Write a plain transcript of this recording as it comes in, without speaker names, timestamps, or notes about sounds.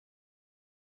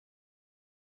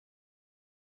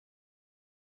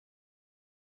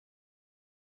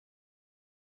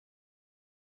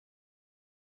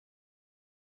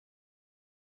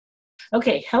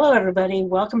Okay, hello everybody.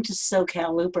 Welcome to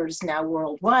SoCal Loopers, now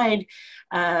worldwide.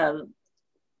 Uh,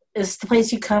 it's the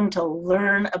place you come to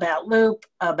learn about loop,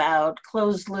 about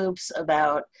closed loops,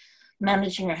 about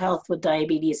managing your health with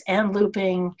diabetes and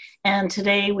looping. And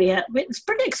today it's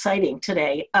pretty exciting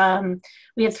today.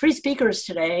 We have three speakers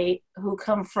today who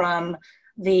come from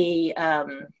the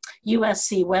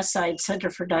USC Westside Center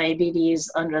for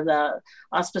Diabetes under the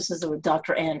auspices of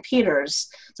Dr. Ann Peters.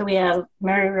 So we have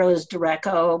Mary Rose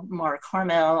Dureco, Mark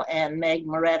Harmel, and Meg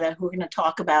Moretta, who are going to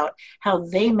talk about how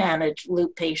they manage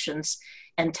loop patients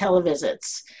and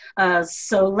televisits.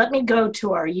 So let me go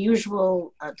to our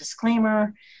usual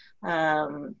disclaimer,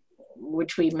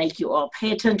 which we make you all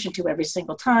pay attention to every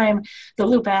single time. The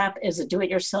Loop app is a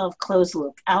do-it-yourself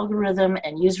closed-loop algorithm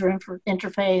and user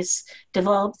interface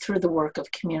developed through the work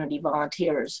of community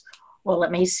volunteers. While it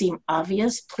may seem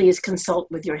obvious, please consult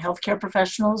with your healthcare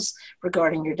professionals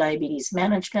regarding your diabetes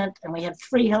management. And we have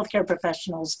three healthcare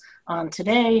professionals on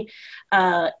today.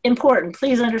 Important,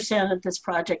 please understand that this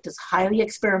project is highly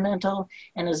experimental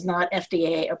and is not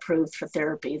FDA approved for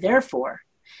therapy. Therefore,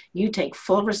 you take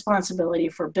full responsibility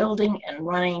for building and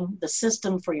running the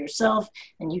system for yourself,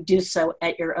 and you do so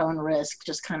at your own risk.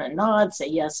 Just kind of nod, say,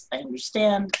 yes, I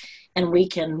understand, and we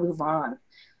can move on.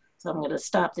 So I'm going to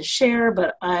stop the share,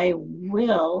 but I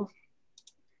will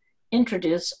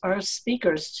introduce our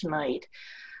speakers tonight.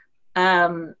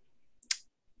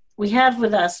 We have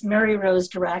with us Mary Rose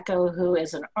Dureco, who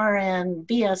is an RN,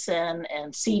 BSN,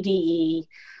 and CDE.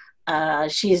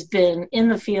 She's been in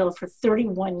the field for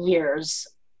 31 years,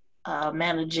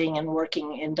 managing and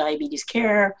working in diabetes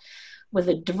care with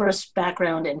a diverse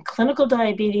background in clinical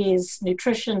diabetes,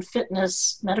 nutrition,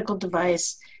 fitness, medical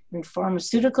device, and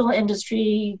pharmaceutical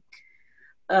industry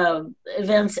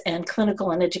events and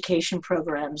clinical and education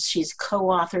programs. She's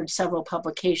co-authored several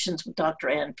publications with Dr.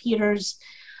 Ann Peters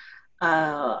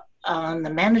on the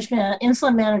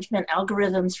insulin management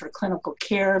algorithms for clinical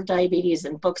care of diabetes,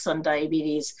 and books on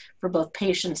diabetes for both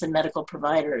patients and medical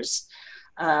providers.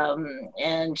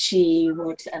 And she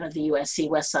works out of the USC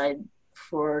Westside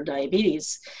for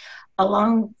diabetes.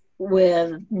 Along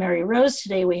with Mary Rose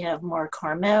today, we have Mark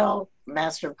Harmel,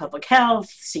 Master of Public Health,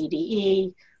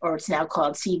 CDE, or it's now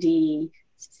called CES.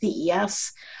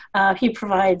 He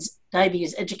provides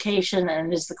diabetes education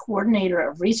and is the coordinator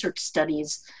of research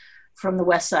studies from the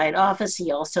Westside office.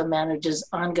 He also manages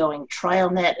ongoing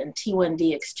TrialNet and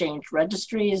T1D exchange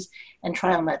registries and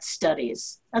TrialNet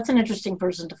studies. That's an interesting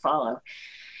person to follow.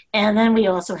 And then we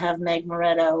also have Meg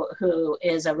Moretto, who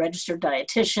is a registered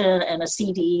dietitian and a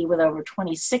CDE with over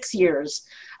 26 years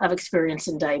of experience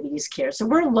in diabetes care. So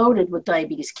we're loaded with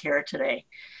diabetes care today.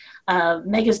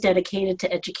 Meg is dedicated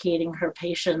to educating her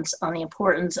patients on the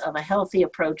importance of a healthy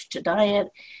approach to diet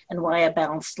and why a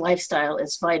balanced lifestyle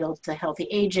is vital to healthy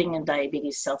aging and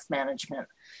diabetes self-management.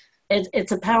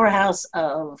 It's a powerhouse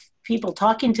of people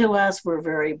talking to us. We're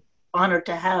very honored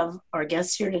to have our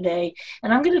guests here today.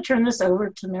 And I'm going to turn this over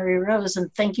to Mary Rose,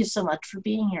 and thank you so much for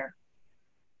being here.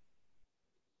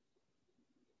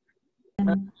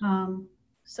 And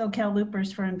SoCal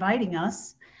Loopers for inviting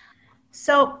us.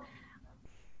 So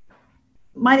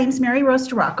my name is Mary Rose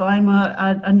Dureco. I'm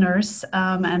a nurse,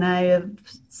 and I have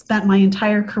spent my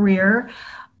entire career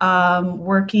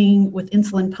working with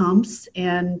insulin pumps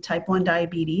and type 1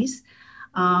 diabetes.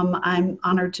 I'm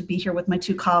honored to be here with my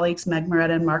two colleagues, Meg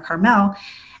Moretta and Mark Harmel.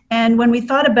 And when we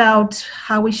thought about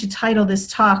how we should title this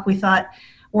talk, we thought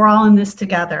we're all in this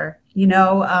together. You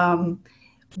know,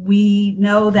 we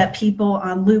know that people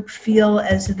on Loop feel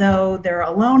as though they're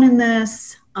alone in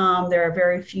this. There are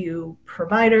very few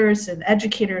providers and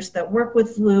educators that work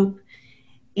with Loop,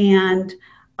 and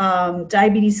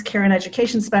diabetes care and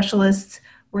education specialists,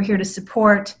 we're here to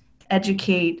support,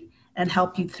 educate, and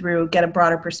help you through, get a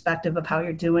broader perspective of how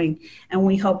you're doing. And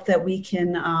we hope that we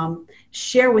can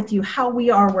share with you how we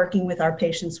are working with our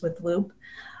patients with Loop.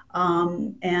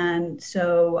 And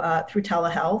so through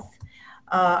telehealth.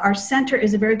 Our center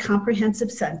is a very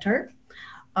comprehensive center.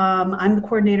 I'm the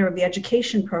coordinator of the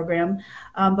education program,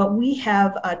 but we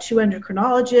have two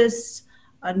endocrinologists,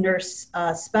 a nurse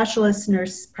specialist,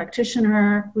 nurse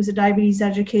practitioner who's a diabetes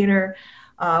educator.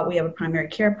 We have a primary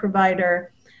care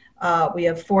provider. We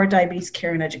have 4 diabetes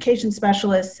care and education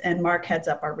specialists, and Mark heads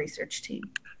up our research team.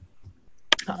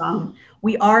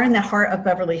 We are in the heart of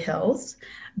Beverly Hills,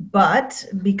 but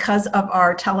because of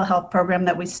our telehealth program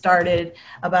that we started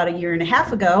about a year and a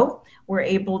half ago, we're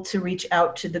able to reach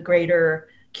out to the greater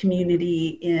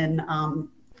community in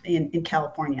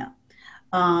California.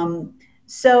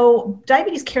 So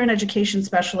diabetes care and education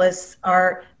specialists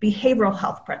are behavioral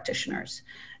health practitioners.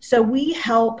 So we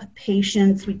help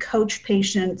patients, we coach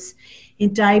patients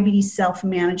in diabetes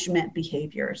self-management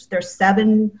behaviors. There's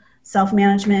 7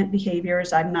 self-management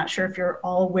behaviors. I'm not sure if you're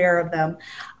all aware of them,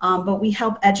 but we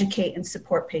help educate and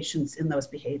support patients in those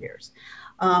behaviors.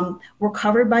 We're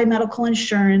covered by medical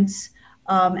insurance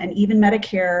and even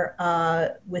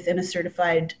Medicare within a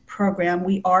certified program.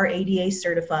 We are ADA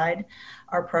certified,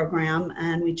 our program,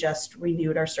 and we just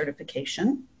renewed our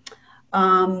certification.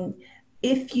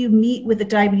 If you meet with a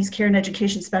diabetes care and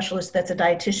education specialist that's a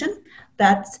dietitian,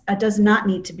 that does not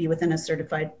need to be within a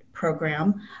certified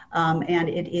program, and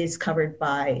it is covered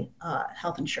by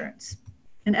health insurance.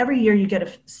 And every year you get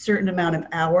a certain amount of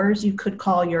hours. You could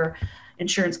call your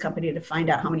insurance company to find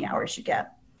out how many hours you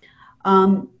get.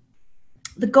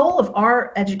 The goal of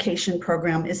our education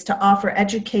program is to offer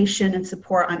education and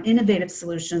support on innovative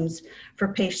solutions for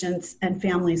patients and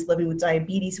families living with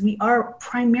diabetes. We are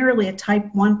primarily a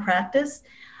type 1 practice,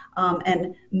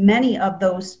 and many of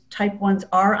those type 1s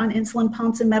are on insulin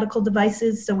pumps and medical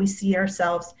devices, so we see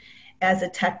ourselves as a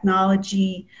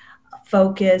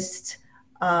technology-focused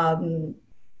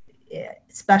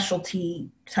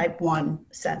specialty type 1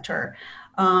 center.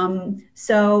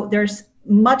 So there's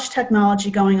much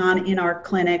technology going on in our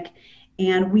clinic,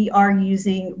 and we are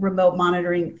using remote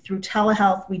monitoring through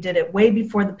telehealth. We did it way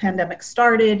before the pandemic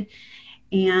started,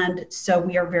 and so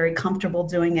we are very comfortable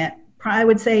doing it. I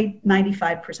would say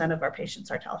 95% of our patients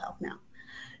are telehealth now.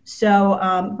 So,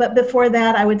 but before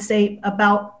that, I would say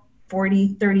about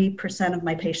 30% of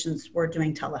my patients were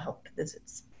doing telehealth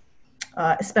visits,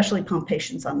 especially pump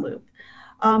patients on loop.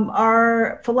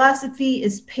 Our philosophy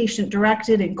is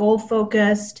patient-directed and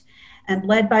goal-focused, and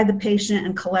led by the patient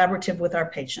and collaborative with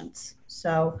our patients.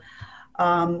 So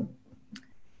our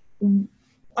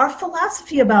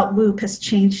philosophy about loop has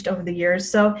changed over the years.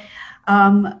 So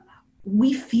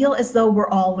we feel as though we're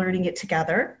all learning it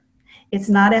together. It's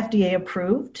not FDA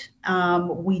approved.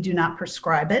 We do not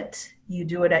prescribe it. You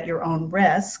do it at your own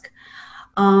risk.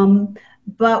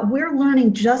 But we're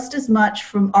learning just as much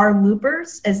from our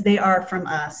loopers as they are from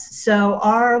us. So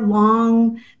our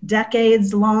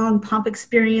decades-long pump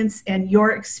experience and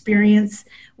your experience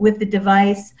with the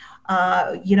device,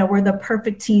 we're the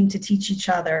perfect team to teach each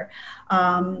other.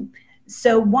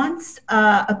 So once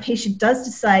a patient does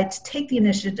decide to take the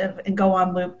initiative and go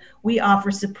on loop, we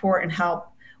offer support and help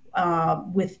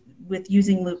with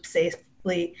using loop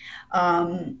safely.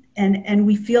 And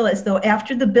we feel as though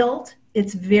after the build,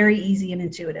 it's very easy and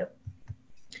intuitive.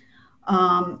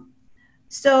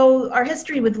 So our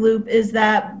history with loop is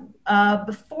that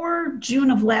before June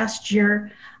of last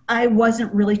year, I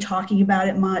wasn't really talking about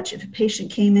it much. If a patient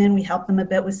came in, we helped them a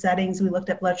bit with settings. We looked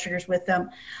at blood sugars with them.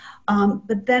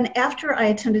 But then after I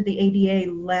attended the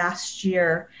ADA last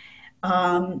year,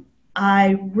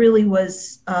 I really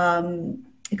was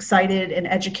excited and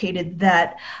educated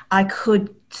that I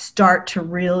could start to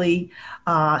really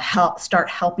start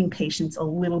helping patients a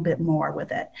little bit more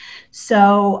with it.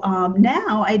 So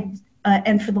now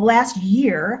and for the last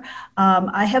year,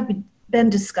 I have been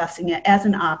discussing it as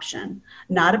an option,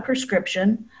 not a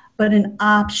prescription, but an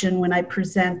option when I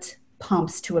present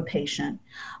pumps to a patient,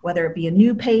 whether it be a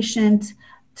new patient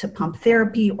to pump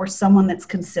therapy or someone that's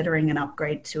considering an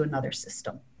upgrade to another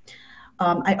system.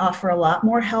 I offer a lot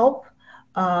more help.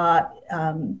 I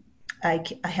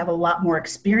have a lot more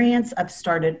experience. I've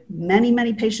started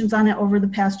many patients on it over the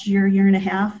past year and a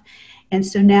half. And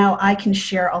so now I can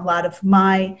share a lot of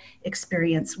my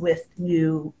experience with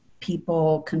new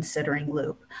people considering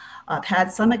loop. I've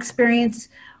had some experience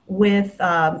with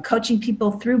coaching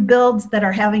people through builds that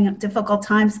are having difficult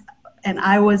times. And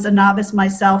I was a novice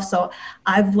myself, so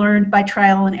I've learned by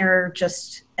trial and error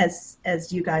just as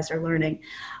you guys are learning.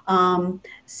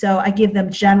 So I give them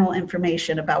general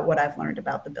information about what I've learned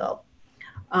about the build.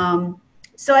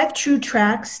 So I have true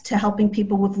tracks to helping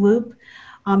people with loop.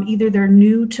 Either they're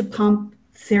new to pump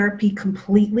therapy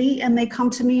completely and they come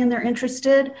to me and they're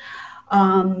interested.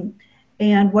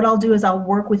 And what I'll do is I'll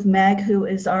work with Meg, who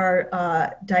is our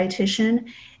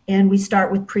dietitian, and we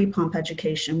start with pre-pump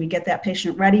education. We get that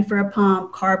patient ready for a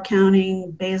pump, carb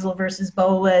counting, basal versus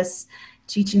bolus,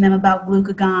 teaching them about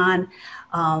glucagon,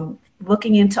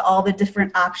 looking into all the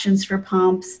different options for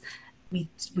pumps. We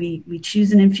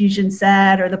choose an infusion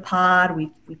set or the pod.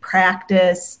 We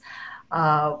practice.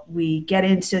 We get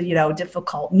into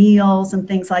difficult meals and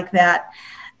things like that.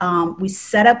 We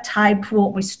set up Tide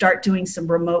Pool. We start doing some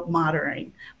remote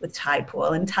monitoring with Tide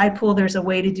Pool. In Tide Pool, there's a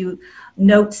way to do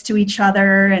notes to each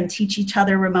other and teach each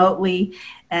other remotely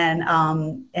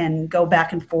and go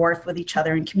back and forth with each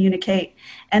other and communicate.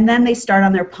 And then they start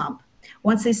on their pump.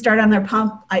 Once they start on their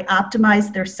pump, I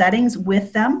optimize their settings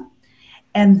with them.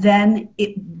 And then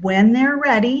when they're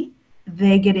ready,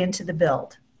 they get into the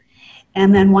build.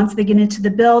 And then once they get into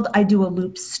the build, I do a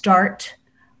loop start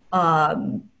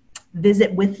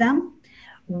visit with them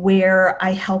where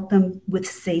I help them with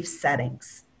safe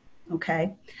settings.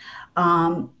 Okay.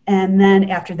 And then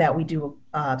after that, we do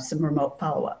some remote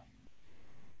follow-up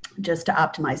just to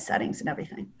optimize settings and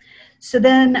everything. So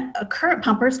then current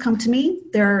pumpers come to me.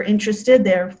 They're interested.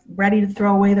 They're ready to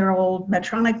throw away their old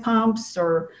Medtronic pumps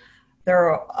or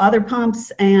their other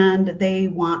pumps, and they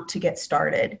want to get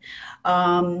started.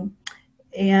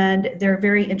 And they're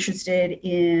very interested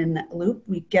in Loop.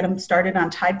 We get them started on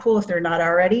Tide Pool if they're not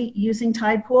already using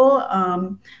Tide Pool.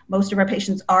 Most of our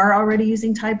patients are already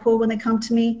using Tide Pool when they come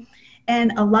to me.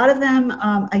 And a lot of them,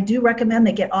 I do recommend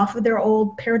they get off of their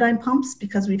old Paradigm pumps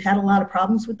because we've had a lot of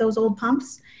problems with those old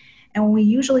pumps. And we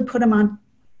usually put them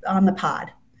on the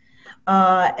pod.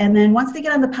 And then once they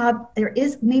get on the pod, there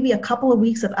is maybe a couple of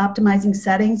weeks of optimizing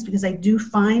settings because I do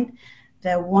find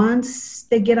that once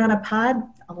they get on a pod,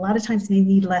 a lot of times they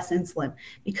need less insulin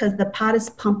because the pod is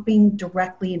pumping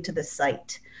directly into the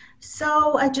site.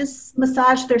 So I just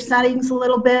massage their settings a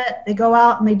little bit. They go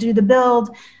out and they do the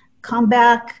build, come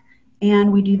back,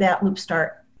 and we do that loop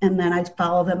start. And then I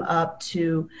follow them up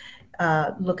to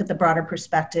look at the broader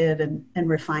perspective and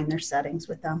refine their settings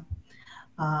with them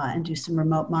and do some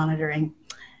remote monitoring.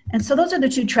 And so those are the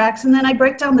two tracks. And then I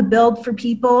break down the build for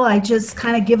people. I just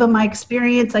kind of give them my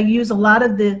experience. I use a lot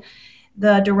of the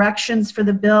directions for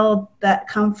the build that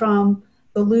come from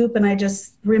the loop, and I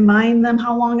just remind them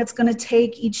how long it's going to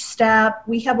take each step.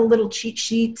 We have a little cheat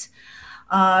sheet.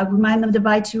 Remind them to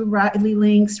buy 2 Riley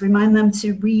links, remind them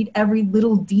to read every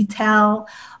little detail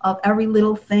of every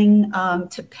little thing,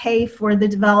 to pay for the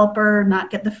developer, not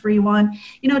get the free one.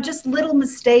 You know, just little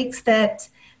mistakes that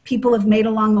people have made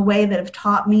along the way that have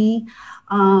taught me.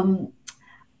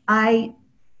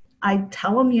 I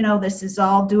tell them, you know, this is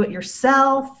all do it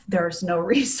yourself. There's no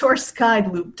resource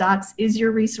guide. Loop Docs is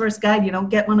your resource guide. You don't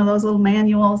get one of those little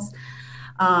manuals.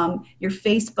 Your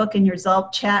Facebook and your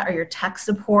Zelt chat are your tech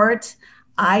support.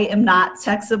 I am not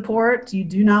tech support. You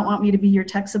do not want me to be your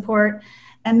tech support.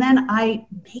 And then I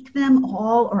make them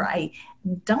all, or I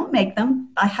don't make them.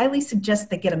 I highly suggest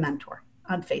they get a mentor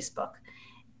on Facebook,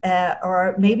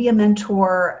 or maybe a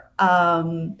mentor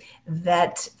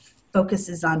that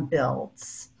focuses on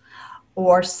builds,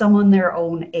 or someone their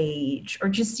own age, or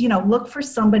just, you know, look for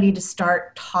somebody to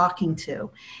start talking to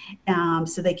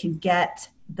so they can get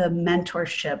the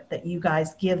mentorship that you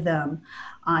guys give them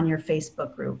on your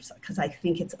Facebook groups, because I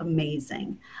think it's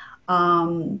amazing.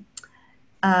 And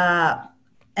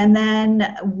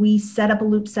then we set up a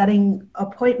loop setting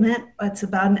appointment. It's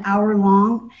about an hour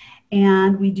long.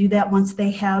 And we do that once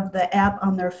they have the app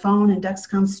on their phone and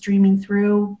Dexcom streaming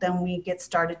through. Then we get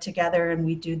started together, and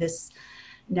we do this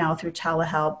now through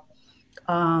telehealth.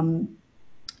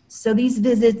 So these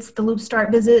visits, the loop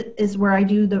start visit is where I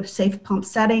do the safe pump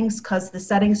settings, because the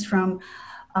settings from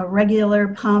a regular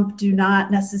pump do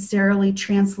not necessarily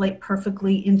translate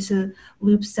perfectly into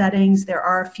loop settings. There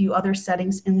are a few other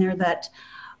settings in there that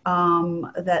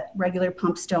that regular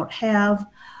pumps don't have.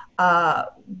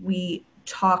 We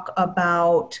talk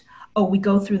about, we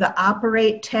go through the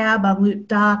operate tab on Loop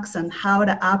Docs on how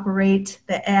to operate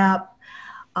the app.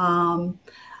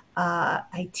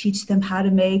 I teach them how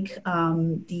to make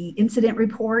the incident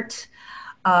report,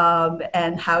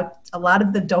 and how a lot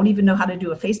of them don't even know how to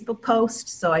do a Facebook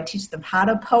post. So I teach them how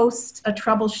to post a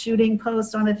troubleshooting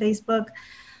post on a Facebook.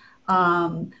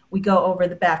 We go over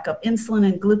the backup insulin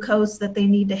and glucose that they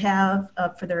need to have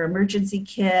for their emergency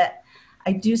kit.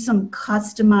 I do some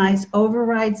customized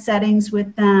override settings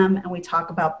with them, and we talk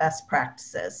about best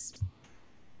practices.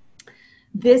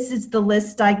 This is the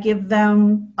list I give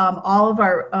them. All of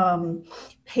our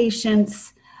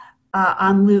patients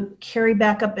on Loop carry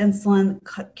backup insulin,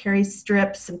 carry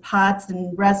strips and pots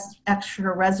and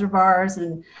extra reservoirs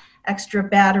and extra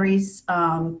batteries,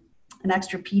 an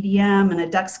extra PDM and a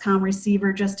Dexcom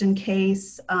receiver just in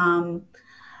case,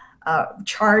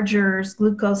 chargers,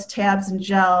 glucose tabs and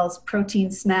gels,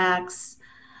 protein snacks.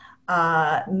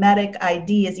 Medic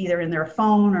ID is either in their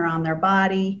phone or on their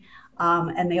body.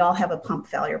 And they all have a pump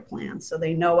failure plan. So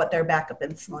they know what their backup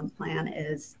insulin plan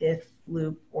is if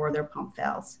Loop or their pump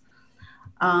fails.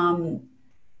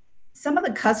 Some of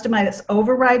the customized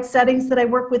override settings that I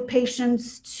work with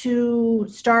patients to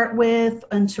start with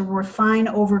and to refine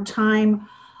over time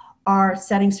are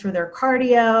settings for their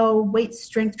cardio, weight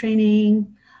strength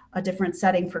training, a different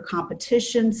setting for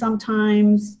competition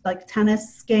sometimes, like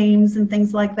tennis games and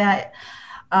things like that.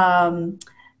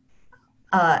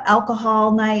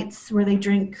 Alcohol nights where they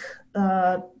drink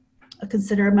a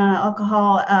considerable amount of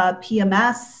alcohol,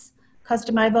 PMS,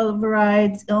 customized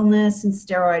overrides, illness, and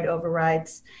steroid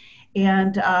overrides.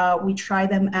 and we try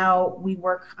them out. We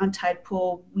work on tide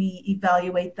pool, we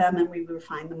evaluate them, and we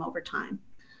refine them over time.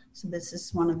 So this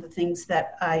is one of the things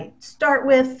that I start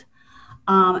with,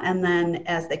 and then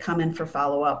as they come in for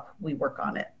follow-up, we work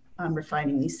on it, on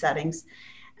refining these settings.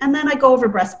 And then I go over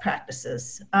best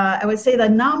practices. I would say the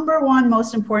number one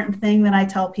most important thing that I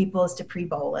tell people is to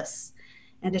pre-bolus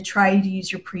and to try to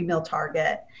use your pre-meal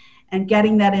target. And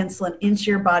getting that insulin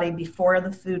into your body before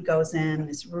the food goes in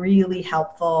is really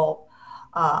helpful.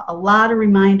 A lot of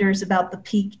reminders about the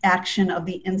peak action of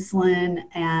the insulin,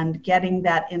 and getting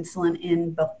that insulin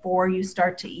in before you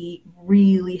start to eat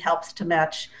really helps to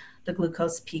match the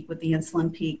glucose peak with the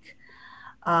insulin peak.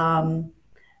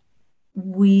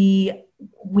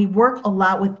 We work a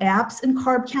lot with apps and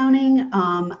carb counting,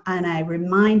 and I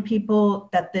remind people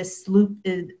that this loop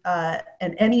is,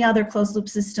 and any other closed loop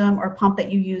system or pump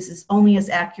that you use is only as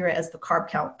accurate as the carb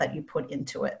count that you put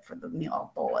into it for the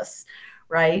meal bolus,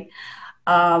 right?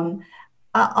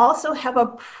 I also have a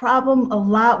problem a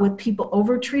lot with people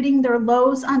over-treating their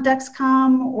lows on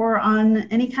Dexcom or on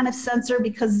any kind of sensor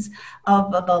because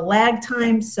of the lag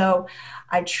time. So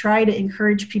I try to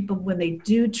encourage people when they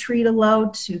do treat a low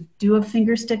to do a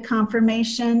finger stick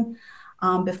confirmation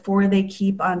before they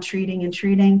keep on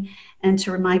treating, and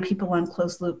to remind people on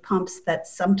closed loop pumps that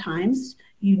sometimes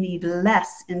you need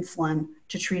less insulin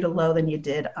to treat a low than you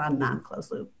did on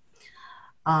non-closed loop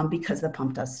because the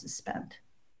pump does suspend.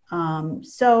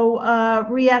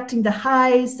 Reacting to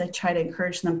highs, I try to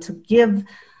encourage them to give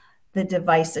the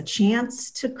device a chance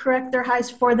to correct their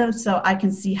highs for them, so I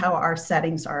can see how our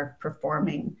settings are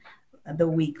performing the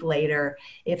week later.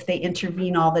 If they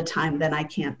intervene all the time, then I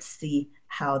can't see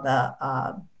how the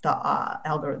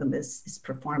algorithm is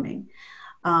performing.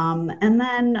 And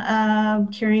then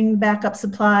carrying backup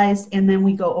supplies, and then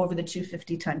we go over the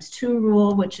 250 times 2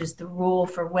 rule, which is the rule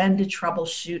for when to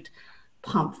troubleshoot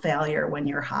pump failure when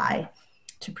you're high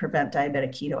to prevent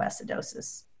diabetic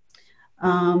ketoacidosis.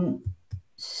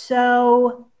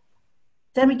 So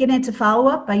then we get into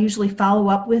follow-up. I usually follow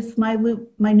up with my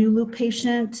new loop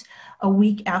patient a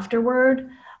week afterward.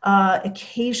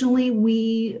 Occasionally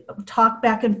we talk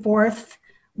back and forth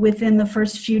within the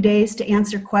first few days to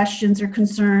answer questions or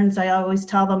concerns. I always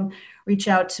tell them, reach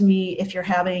out to me if you're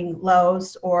having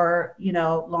lows or,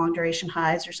 long duration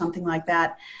highs or something like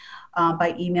that.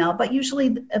 By email, but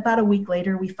usually about a week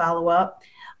later we follow up.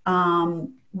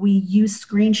 We use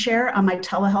screen share on my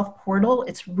telehealth portal.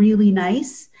 It's really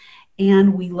nice.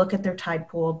 And we look at their tide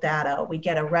pool data. We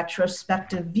get a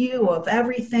retrospective view of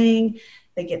everything.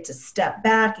 They get to step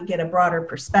back and get a broader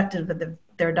perspective of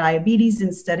their diabetes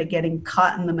instead of getting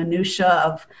caught in the minutia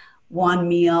of one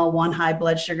meal, one high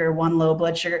blood sugar, one low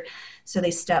blood sugar. So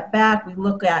they step back. We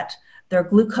look at their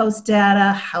glucose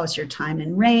data. How's your time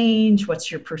in range?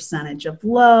 What's your percentage of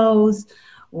lows?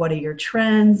 What are your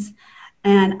trends?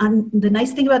 And the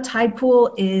nice thing about Tide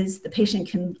Pool is the patient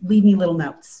can leave me little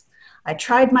notes. I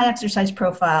tried my exercise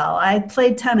profile. I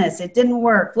played tennis. It didn't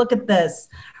work. Look at this.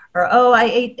 Or, oh, I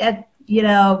ate at,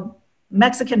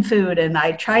 Mexican food and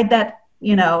I tried that,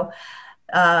 the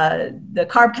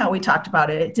carb count we talked about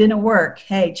it didn't work.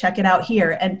 Hey, check it out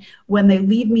here. And when they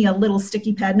leave me a little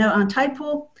sticky pad note on Tide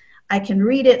Pool, I can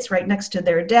read it. It's right next to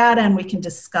their data, and we can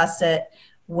discuss it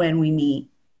when we meet.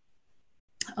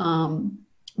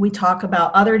 We talk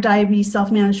about other diabetes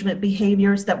self-management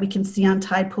behaviors that we can see on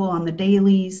Tide Pool on the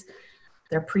dailies,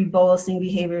 their pre-bolusing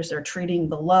behaviors, their treating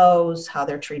the lows, how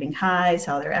they're treating highs,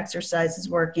 how their exercise is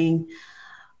working.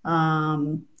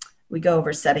 We go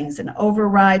over settings and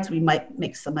overrides. We might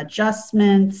make some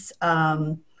adjustments.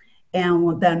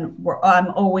 And then I'm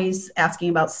always asking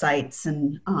about sites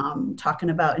and talking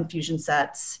about infusion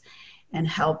sets and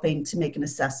helping to make an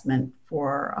assessment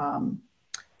for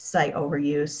site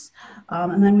overuse.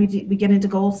 And then we get into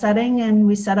goal setting and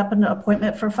we set up an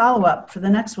appointment for follow-up for the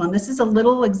next one. This is a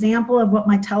little example of what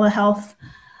my telehealth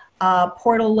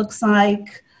portal looks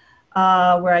like,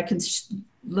 where I can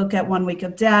look at 1 week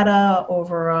of data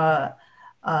over a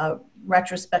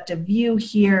retrospective view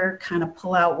here, kind of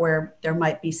pull out where there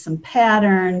might be some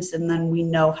patterns, and then we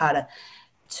know how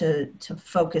to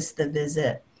focus the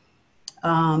visit.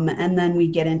 And then we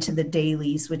get into the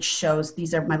dailies, which shows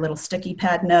these are my little sticky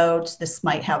pad notes. This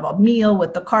might have a meal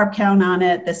with the carb count on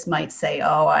it. This might say,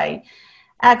 oh, I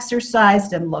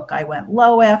exercised and look, I went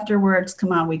low afterwards.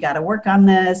 Come on, we got to work on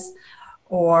this.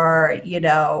 Or,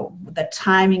 the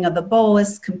timing of the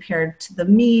bolus compared to the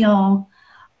meal.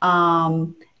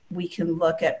 We can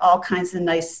look at all kinds of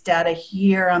nice data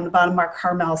here on the bottom. Mark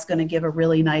Harmel is going to give a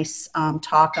really nice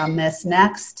talk on this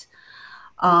next.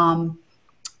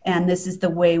 And this is the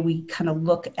way we kind of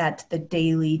look at the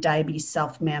daily diabetes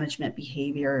self-management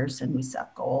behaviors, and we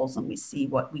set goals and we see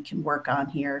what we can work on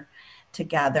here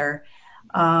together.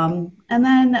 And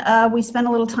then we spend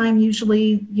a little time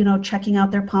usually, checking out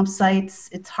their pump sites.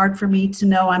 It's hard for me to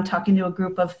know I'm talking to a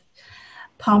group of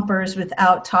pumpers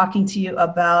without talking to you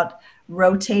about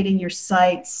rotating your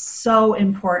site. So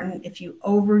important. If you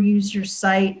overuse your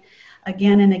site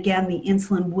again and again, the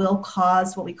insulin will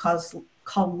cause what we call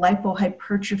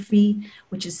lipohypertrophy,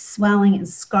 which is swelling and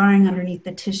scarring underneath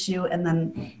the tissue, and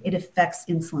then it affects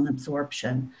insulin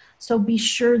absorption. So be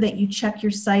sure that you check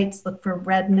your sites, look for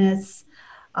redness,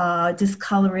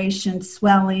 discoloration,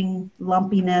 swelling,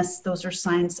 lumpiness. Those are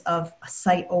signs of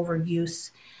site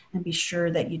overuse. And be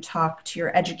sure that you talk to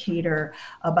your educator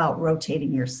about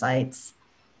rotating your sites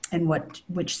and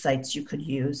which sites you could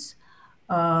use.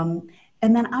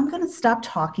 And then I'm going to stop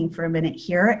talking for a minute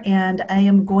here, and I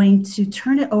am going to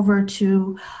turn it over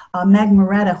to Meg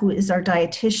Moretta, who is our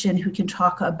dietitian, who can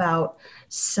talk about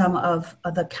some of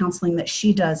the counseling that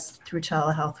she does through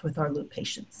telehealth with our Loop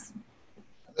patients.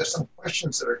 There's some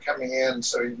questions that are coming in,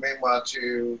 so you may want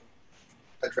to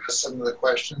address some of the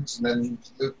questions and then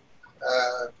loop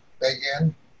Meg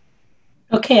in.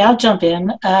 Okay, I'll jump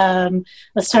in.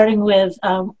 Starting with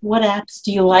what apps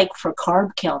do you like for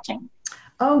carb counting?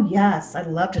 Oh, yes. I'd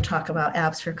love to talk about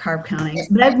apps for carb counting.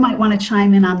 Meg might want to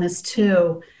chime in on this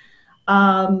too.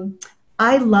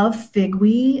 I love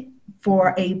Figwe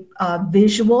for a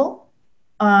visual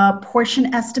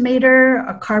portion estimator,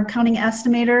 a carb counting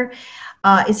estimator.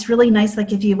 It's really nice,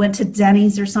 like if you went to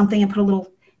Denny's or something and put a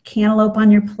little cantaloupe on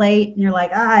your plate and you're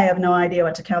like, I have no idea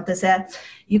what to count this at.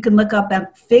 You can look up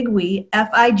at Figwe,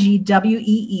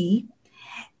 Figwee,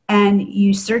 and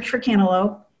you search for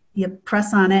cantaloupe. You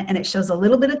press on it and it shows a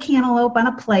little bit of cantaloupe on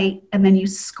a plate, and then you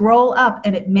scroll up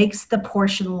and it makes the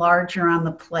portion larger on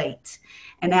the plate.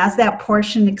 And as that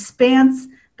portion expands,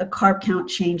 the carb count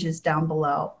changes down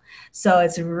below. So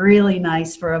it's really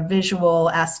nice for a visual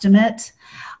estimate.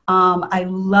 I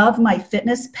love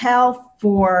MyFitnessPal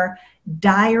for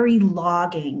diary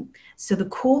logging. So the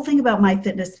cool thing about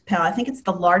MyFitnessPal, I think it's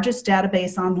the largest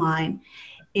database online,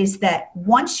 is that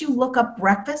once you look up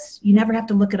breakfast, you never have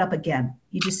to look it up again.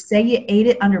 You just say you ate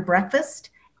it under breakfast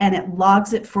and it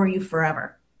logs it for you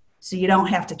forever. So you don't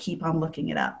have to keep on looking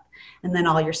it up. And then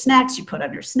all your snacks you put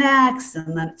under snacks,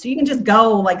 and then so you can just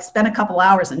go like spend a couple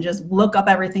hours and just look up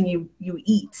everything you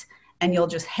eat, and you'll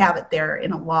just have it there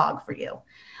in a log for you.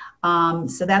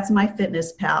 So that's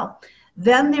MyFitnessPal.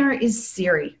 Then there is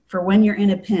Siri for when you're in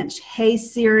a pinch. Hey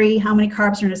Siri, how many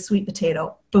carbs are in a sweet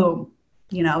potato? Boom.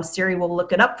 Siri will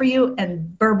look it up for you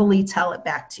and verbally tell it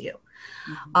back to you.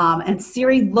 And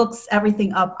Siri looks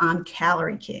everything up on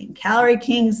Calorie King. Calorie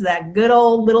King's that good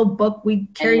old little book we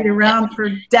carried around for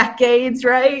decades,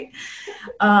 right?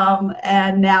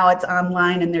 And now it's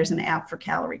online and there's an app for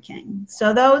Calorie King.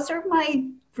 So those are my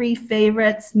 3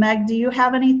 favorites. Meg, do you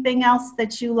have anything else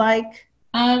that you like?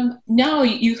 No,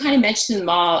 you kind of mentioned them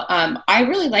all. I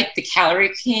really like the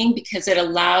Calorie King because it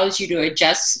allows you to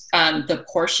adjust the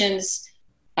portions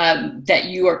that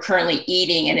you are currently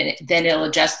eating, and then it'll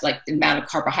adjust like the amount of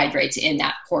carbohydrates in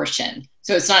that portion.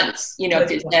 So it's not,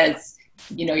 if it says,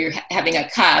 you're having a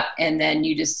cup and then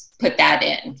you just put that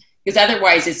in, because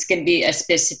otherwise it's going to be a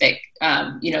specific,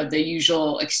 the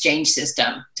usual exchange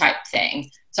system type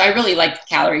thing. So I really like the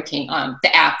Calorie King,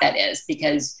 the app that is,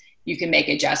 because you can make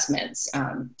adjustments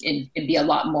and be a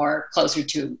lot more closer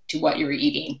to what you're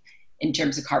eating in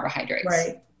terms of carbohydrates.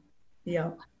 Right. Yeah.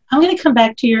 I'm going to come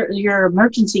back to your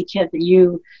emergency kit that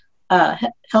you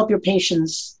help your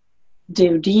patients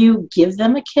do. Do you give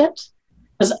them a kit?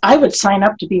 Because I would sign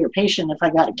up to be your patient if I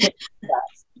got a kit.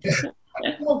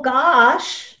 Well,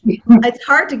 gosh, it's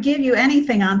hard to give you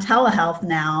anything on telehealth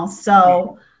now.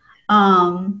 So,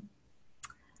 I'll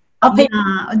pay.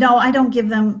 No, I don't give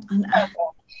them.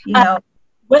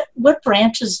 What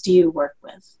branches do you work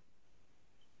with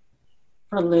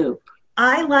for Loop?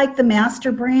 I like the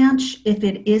master branch if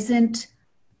it isn't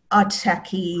a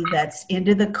techie that's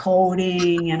into the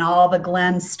coding and all the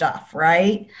Glenn stuff,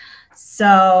 right?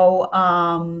 So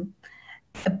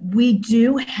we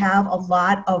do have a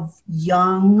lot of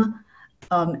young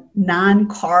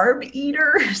non-carb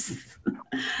eaters.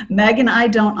 Meg and I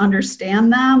don't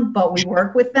understand them, but we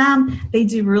work with them. They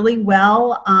do really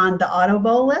well on the auto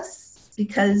bolus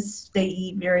because they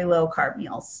eat very low carb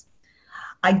meals.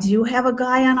 I do have a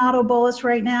guy on auto bolus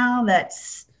right now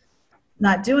that's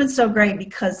not doing so great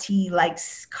because he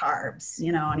likes carbs,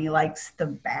 and he likes the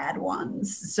bad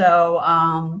ones. So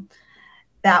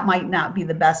that might not be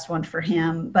the best one for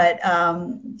him. But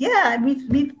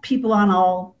we people on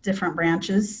all different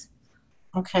branches.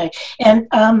 Okay. And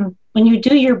when you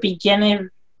do your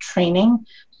beginner training,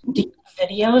 do you have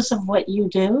videos of what you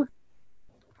do?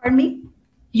 Pardon me?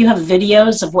 You have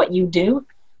videos of what you do?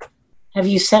 Have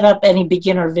you set up any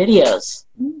beginner videos?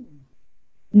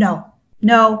 No,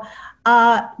 no,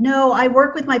 no. I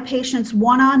work with my patients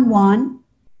one-on-one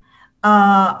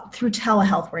through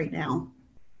telehealth right now.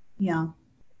 Yeah.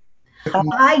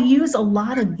 I use a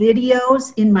lot of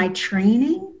videos in my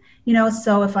training,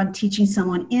 so if I'm teaching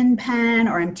someone in pen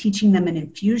or I'm teaching them an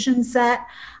infusion set,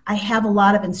 I have a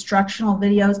lot of instructional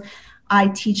videos. I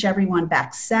teach everyone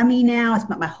Baqsimi now. I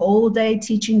spent my whole day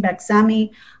teaching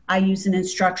Baqsimi. I use an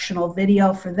instructional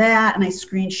video for that, and I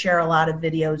screen share a lot of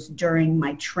videos during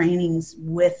my trainings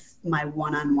with my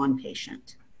one-on-one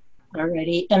patient.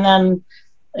 Alrighty. And then,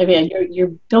 okay,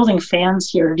 you're building fans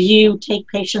here. Do you take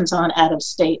patients on out of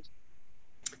state,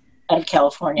 out of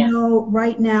California? No,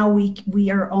 right now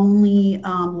we are only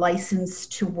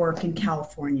licensed to work in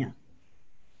California.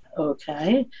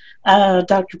 Okay.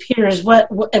 Dr. Peters, at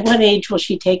what age will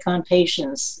she take on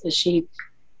patients? Is she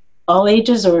all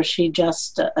ages or is she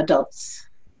just adults?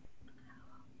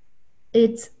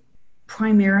 It's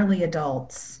primarily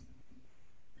adults.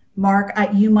 Mark,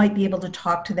 you might be able to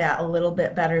talk to that a little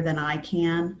bit better than I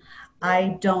can.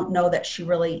 I don't know that she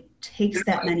really takes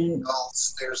that many.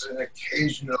 Adults, there's an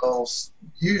occasional,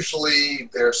 usually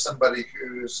there's somebody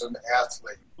who's an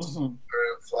athlete, sort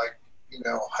of like,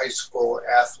 high school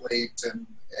athlete,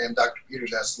 and Dr.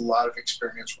 Peters has a lot of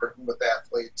experience working with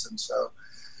athletes, and so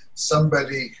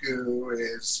somebody who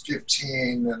is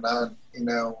 15 and on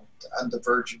the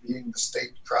verge of being the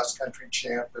state cross-country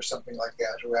champ or something like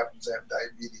that, who happens to have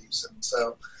diabetes, and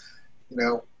so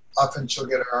often she'll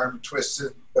get her arm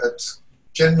twisted, but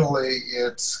generally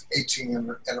it's 18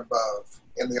 and above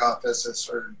in the office is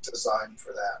sort of designed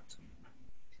for that.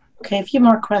 Okay, a few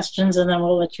more questions and then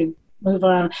we'll let you move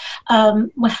on.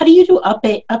 How do you do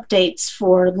updates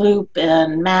for Loop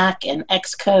and Mac and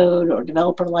Xcode or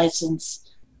developer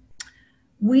license?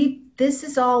 This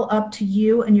is all up to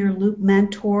you and your Loop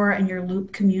mentor and your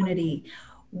Loop community.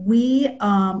 We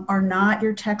are not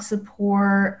your tech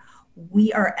support.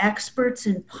 We are experts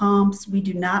in pumps. We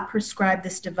do not prescribe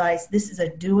this device. This is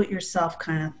a do-it-yourself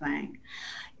kind of thing.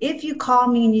 If you call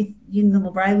me and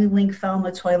the Riley link fell in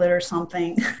the toilet or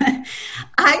something,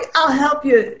 I'll help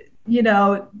you,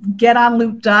 get on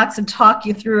Loop Docs and talk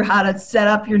you through how to set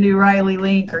up your new Riley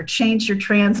link or change your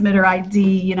transmitter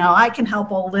ID. I can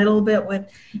help a little bit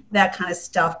with that kind of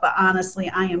stuff, but honestly,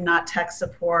 I am not tech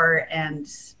support and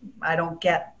I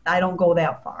don't go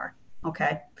that far.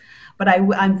 Okay. But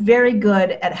I'm very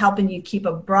good at helping you keep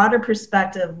a broader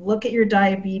perspective, look at your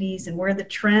diabetes and where the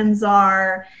trends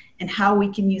are and how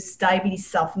we can use diabetes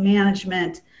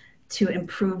self-management to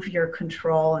improve your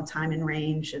control and time and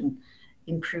range and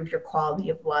improve your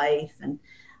quality of life. And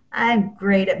I'm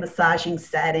great at massaging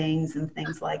settings and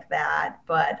things like that,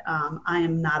 but I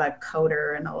am not a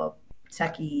coder and a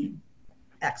techie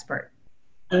expert.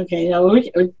 Okay,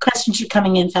 questions are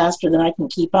coming in faster than I can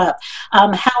keep up.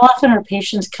 How often are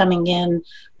patients coming in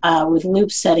with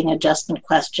loop setting adjustment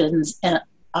questions, and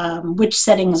which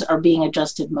settings are being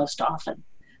adjusted most often?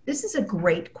 This is a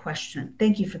great question.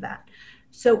 Thank you for that.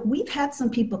 So we've had some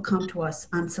people come to us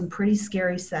on some pretty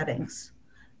scary settings.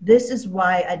 This is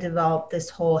why I developed this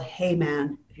whole, hey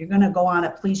man, if you're going to go on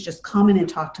it, please just come in and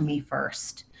talk to me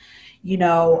first.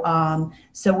 So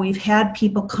we've had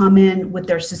people come in with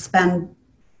their suspend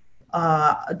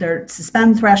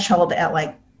threshold at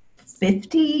like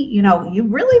 50. You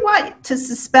really want to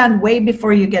suspend way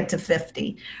before you get to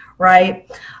 50,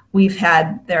 right? We've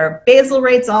had their basal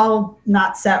rates all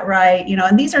not set right,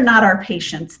 and these are not our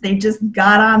patients. They just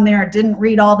got on there, didn't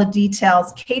read all the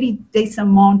details. Katie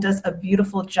DeSimone does a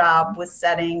beautiful job with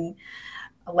setting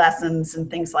lessons and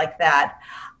things like that.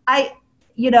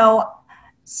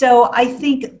 So I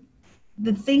think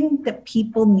the thing that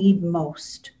people need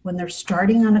most when they're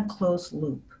starting on a closed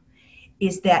loop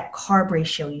is that carb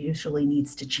ratio usually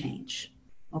needs to change,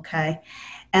 okay?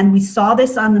 And we saw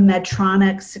this on the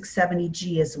Medtronic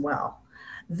 670G as well,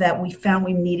 that we found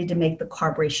we needed to make the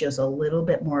carb ratios a little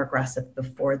bit more aggressive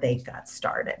before they got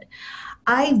started.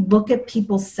 I look at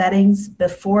people's settings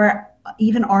before,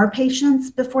 even our patients,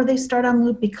 before they start on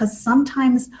loop, because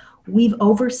sometimes we've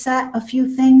overset a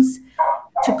few things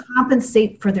to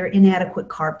compensate for their inadequate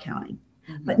carb counting.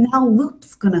 But now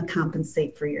loop's going to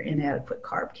compensate for your inadequate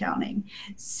carb counting.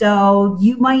 So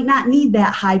you might not need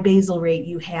that high basal rate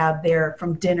you have there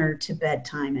from dinner to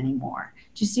bedtime anymore.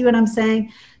 Do you see what I'm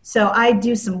saying? So I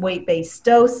do some weight-based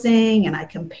dosing and I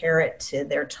compare it to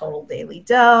their total daily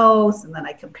dose and then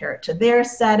I compare it to their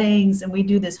settings and we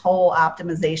do this whole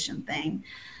optimization thing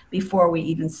before we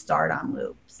even start on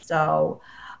loop. So,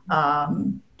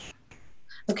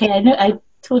 okay, I know I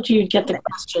told you you'd get the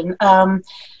question.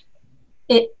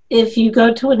 If you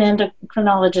go to an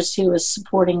endocrinologist who is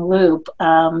supporting loop,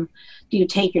 do you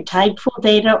take your tide pool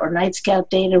data or night scout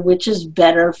data? Which is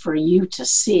better for you to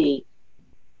see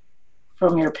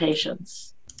from your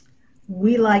patients?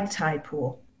 We like tide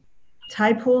pool.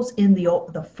 Tide pool's in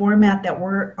the format that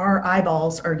our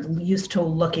eyeballs are used to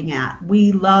looking at.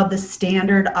 We love the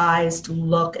standardized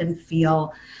look and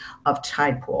feel of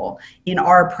tide pool in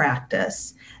our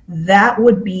practice. That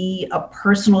would be a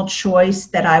personal choice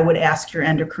that I would ask your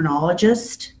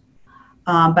endocrinologist.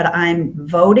 But I'm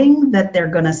voting that they're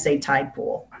going to say tide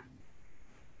pool.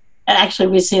 Actually,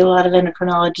 we see a lot of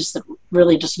endocrinologists that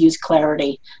really just use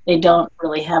clarity. They don't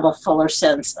really have a fuller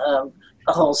sense of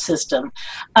the whole system.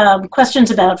 Questions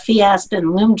about Fiasp and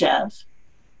Lumjev.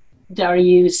 Are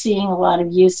you seeing a lot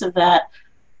of use of that?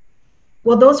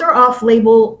 Well, those are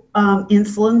off-label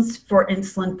insulins for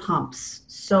insulin pumps.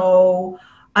 So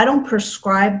I don't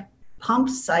prescribe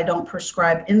pumps. I don't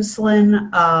prescribe insulin.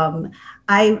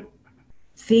 I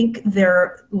think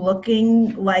they're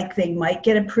looking like they might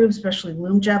get approved, especially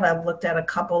Lumjev. I've looked at a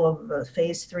couple of the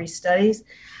phase 3 studies.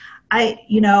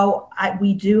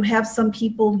 We do have some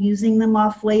people using them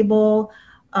off label,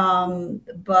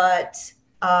 but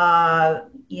I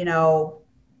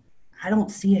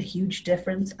don't see a huge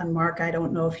difference. And Mark, I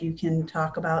don't know if you can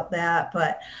talk about that,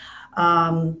 but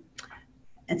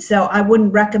and so I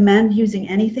wouldn't recommend using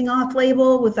anything off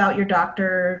label without your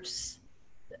doctor's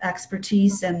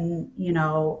expertise and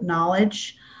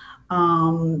knowledge.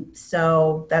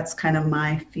 So that's kind of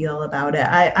my feel about it.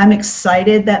 I'm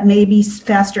excited that maybe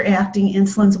faster acting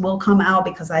insulins will come out,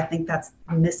 because I think that's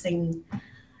the missing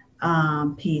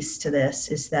piece to this,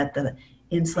 is that the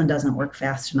insulin doesn't work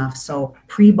fast enough. So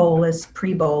pre-bolus,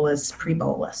 pre-bolus,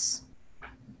 pre-bolus.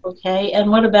 Okay, and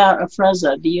what about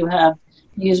Afrezza? Do you have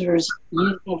users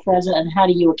using Afrezza, and how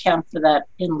do you account for that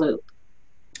in loop?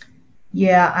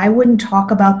 Yeah, I wouldn't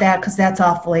talk about that because that's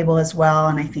off label as well,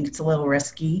 and I think it's a little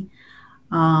risky.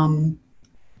 I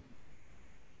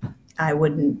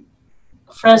wouldn't.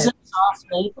 Afrezza is off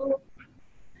label?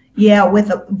 Yeah,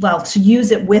 to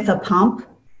use it with a pump.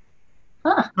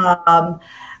 Huh.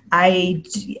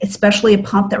 Especially a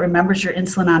pump that remembers your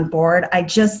insulin on board.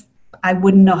 I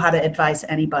wouldn't know how to advise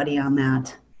anybody on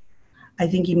that. I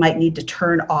think you might need to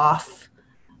turn off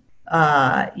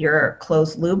your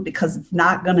closed loop, because it's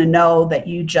not going to know that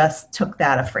you just took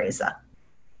that Afrezza,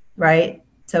 right?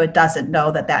 So it doesn't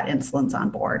know that insulin's on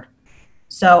board.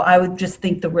 So I would just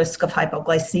think the risk of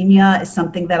hypoglycemia is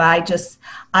something that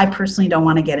I personally don't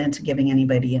want to get into giving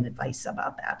anybody an advice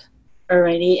about that.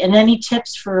 Alrighty, and any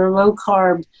tips for low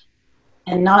carb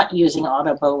and not using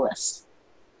autobolus?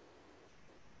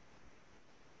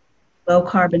 Low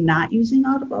carb and not using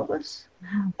autobolus?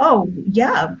 Oh,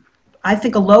 yeah. I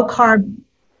think a low carb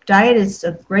diet is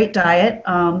a great diet.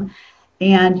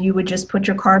 And you would just put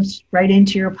your carbs right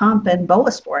into your pump and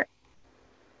bolus for it.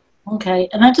 Okay,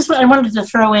 and I wanted to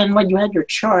throw in, when you had your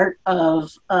chart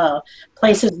of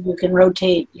places you can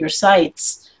rotate your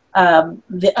sites,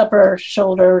 the upper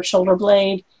shoulder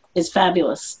blade is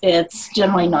fabulous. It's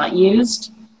generally not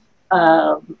used,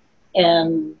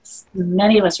 and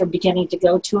many of us are beginning to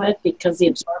go to it because the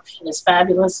absorption is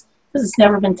fabulous, because it's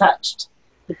never been touched.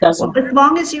 It doesn't. Well, as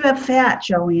long as you have fat,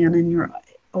 Joanne, and you're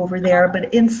over there,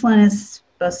 but insulin is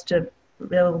supposed to,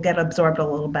 it'll get absorbed a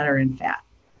little better in fat.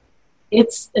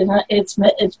 It's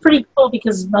pretty cool,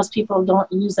 because most people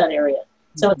don't use that area,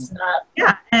 so it's not.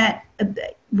 Yeah,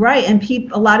 right, and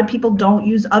a lot of people don't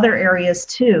use other areas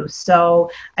too. So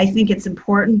I think it's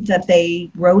important that they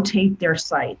rotate their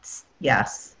sites.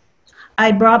 Yes,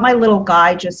 I brought my little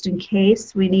guide just in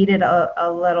case we needed a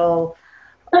little,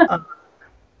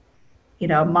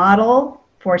 model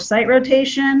for site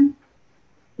rotation.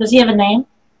 Does he have a name?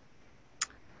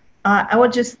 I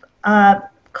would just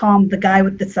call him the guy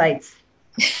with the sites.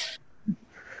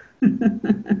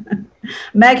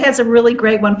 Meg has a really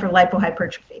great one for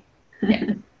lipohypertrophy.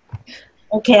 Yeah.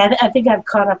 Okay, I think I've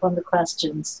caught up on the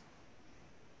questions.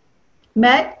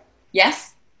 Meg?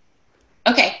 Yes.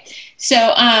 Okay.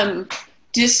 So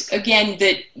just again,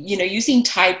 using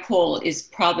tide pool is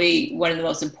probably one of the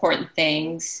most important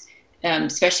things,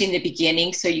 especially in the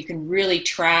beginning, so you can really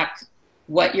track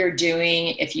what you're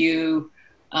doing, if you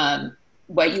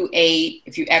what you ate,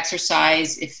 if you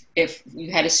exercise, if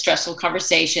you had a stressful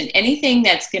conversation, anything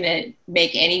that's going to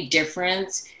make any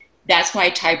difference. That's why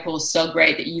tide pool is so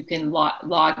great, that you can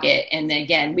log it, and then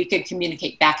again, we could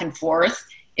communicate back and forth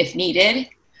if needed.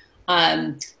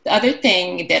 The other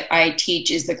thing that I teach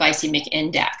is the glycemic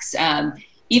index.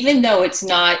 Even though it's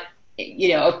not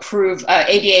approve,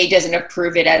 ADA doesn't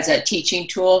approve it as a teaching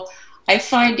tool. I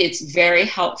find it's very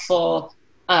helpful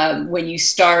when you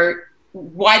start.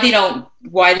 Why they don't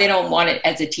want it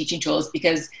as a teaching tool is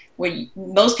because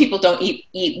most people don't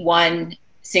eat one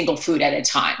single food at a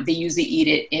time. They usually eat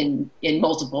it in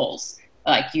multiples.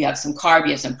 Like you have some carb,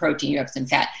 you have some protein, you have some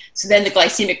fat. So then the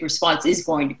glycemic response is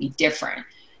going to be different.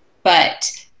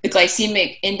 But the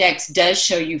glycemic index does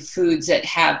show you foods that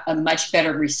have a much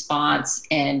better response,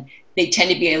 and they tend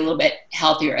to be a little bit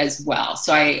healthier as well.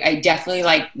 So I definitely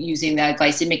like using the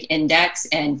glycemic index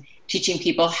and teaching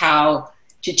people how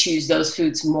to choose those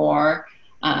foods more.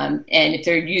 And if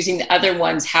they're using the other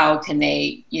ones, how can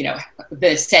they,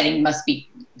 the setting must be,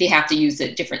 they have to use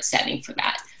a different setting for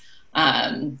that.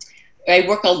 I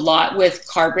work a lot with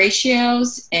carb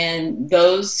ratios, and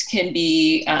those can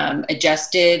be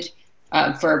adjusted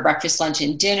for breakfast, lunch,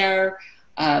 and dinner.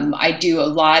 I do a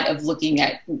lot of looking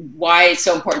at why it's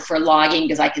so important for logging,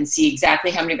 because I can see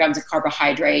exactly how many grams of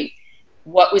carbohydrate,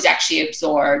 what was actually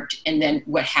absorbed, and then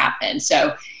what happened.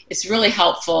 So it's really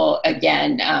helpful,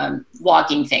 again,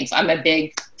 logging things. I'm a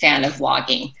big fan of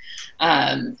logging.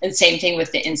 And same thing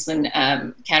with the insulin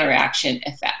counterreaction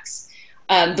effects.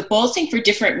 The bolstering for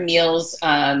different meals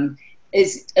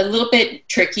is a little bit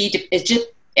tricky. It's just,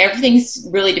 everything's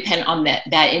really dependent on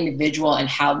that individual and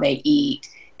how they eat.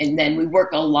 And then we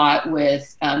work a lot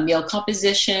with meal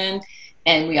composition,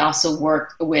 and we also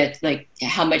work with like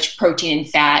how much protein and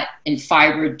fat and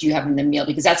fiber do you have in the meal,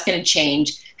 because that's going to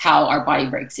change how our body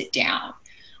breaks it down.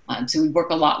 So we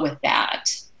work a lot with that.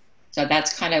 So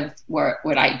that's kind of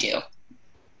what I do.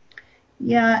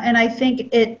 Yeah, and I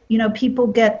think people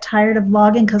get tired of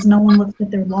logging because no one looks at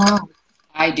their logs.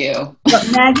 I do. But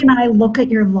Maggie and I look at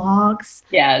your logs.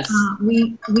 Yes.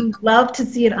 We love to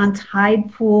see it on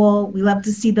Tide Pool. We love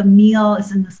to see the meal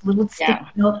is in this little sticky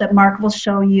note that Mark will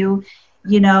show you.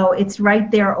 It's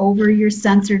right there over your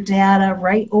sensor data,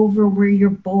 right over where your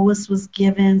bolus was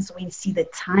given. So we see the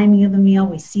timing of the meal.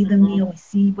 We see the meal. We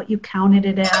see what you counted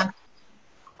it at.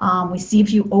 We see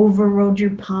if you overrode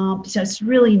your pump. So it's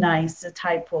really nice, the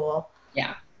Tide Pool.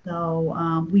 Yeah.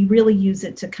 So we really use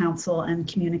it to counsel and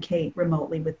communicate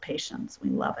remotely with patients. We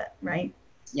love it, right?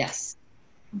 Yes.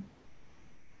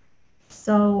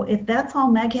 So if that's all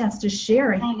Meg has to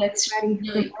share, I think that's ready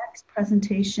for the next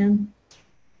presentation.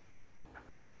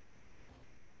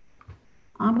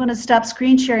 I'm going to stop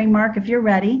screen sharing, Mark, if you're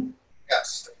ready.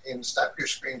 Yes, and stop your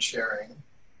screen sharing.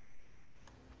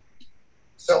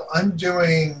 So I'm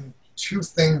doing two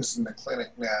things in the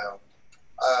clinic now.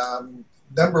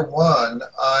 Number one,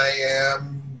 I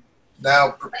am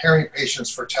now preparing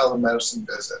patients for telemedicine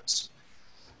visits.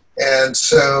 And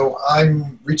so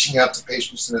I'm reaching out to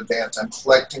patients in advance. I'm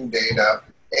collecting data,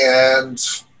 and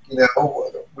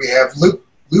we have loop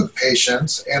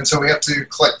patients, and so we have to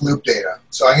collect loop data.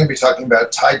 So I'm going to be talking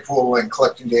about Tide Pool and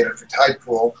collecting data for Tide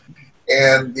Pool.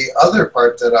 And the other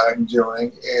part that I'm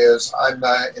doing is I'm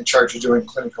in charge of doing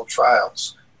clinical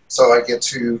trials. So I get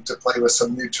to play with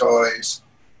some new toys.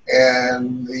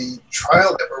 And the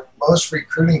trial that we're most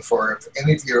recruiting for, if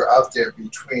any of you are out there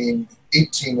between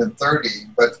 18 and 30,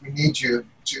 but we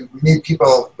need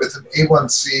people with an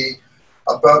A1C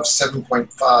above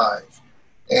 7.5.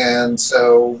 And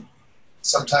so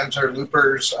sometimes our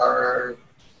loopers are,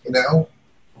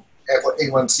 have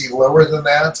A1C lower than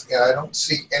that, and I don't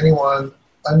see anyone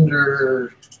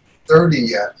under 30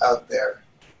 yet out there.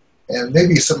 And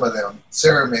maybe some of them,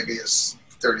 Sarah maybe is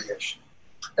 30-ish.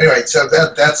 Anyway, so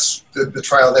that's the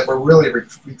trial that we're really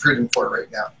recruiting for right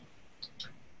now.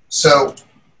 So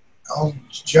I'll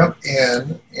jump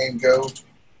in and go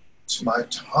to my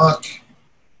talk.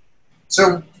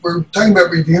 So we're talking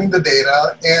about reviewing the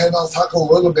data, and I'll talk a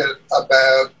little bit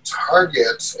about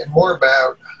targets and more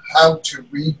about how to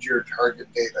read your target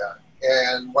data.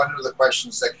 And one of the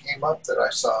questions that came up that I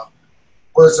saw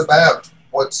was about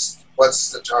what's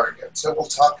the target. So we'll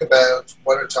talk about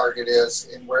what a target is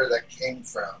and where that came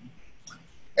from.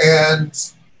 And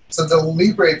so the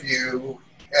LibreView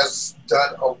has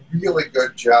done a really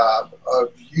good job of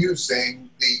using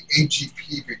the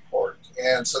AGP report.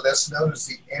 And so that's known as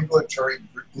the ambulatory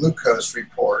glucose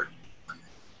report.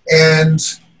 And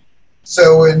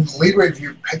so in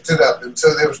LibreView picked it up. And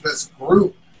so there was this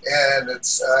group, and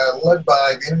it's led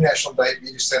by the International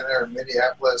Diabetes Center in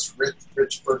Minneapolis,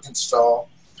 Rich Bergenstahl.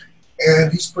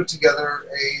 And he's put together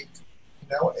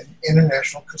an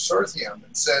international consortium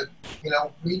and said,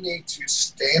 we need to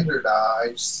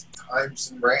standardize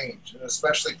times and range. And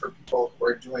especially for people who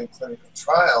are doing clinical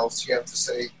trials, you have to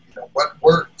say, what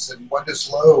works and what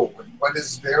is low and what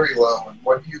is very low and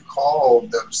what do you call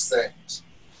those things.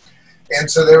 And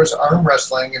so there was arm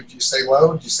wrestling. And do you say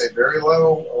low? Do you say very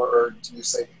low? Or do you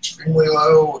say extremely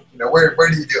low? You know, where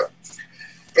do you do it?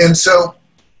 And so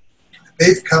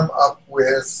they've come up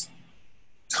with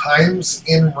times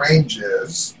in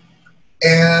ranges.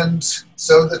 And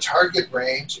so the target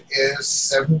range is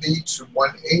 70 to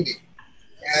 180.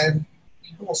 And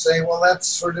people will say, well, that's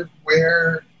sort of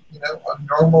where, you know, a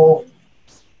normal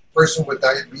person with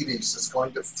diabetes is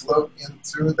going to float in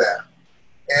through that.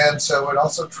 And so it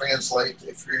also translates,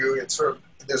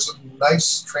 there's a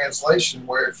nice translation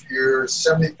where if you're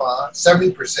 70%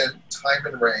 time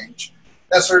in range,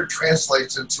 that sort of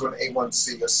translates into an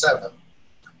A1C of 7.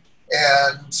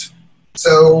 And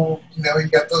so, you know, you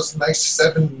got those nice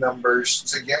 7 numbers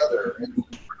together. And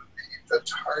the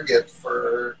target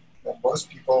for, you know, most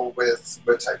people with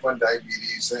type 1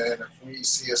 diabetes, and if we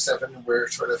see a 7, we're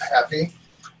sort of happy.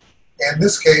 In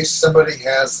this case, somebody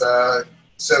has,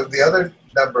 so the other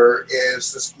number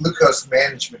is this glucose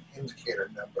management indicator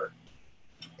number.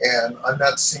 And I'm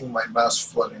not seeing my mouse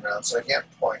floating around, so I can't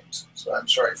point. So I'm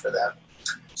sorry for that.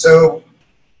 So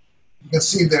you can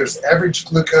see there's average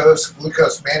glucose,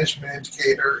 glucose management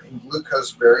indicator, and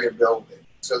glucose variability.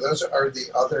 So those are the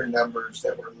other numbers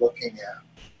that we're looking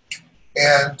at.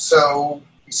 And so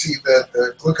you see that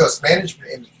the glucose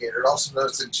management indicator, also known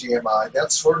as the GMI,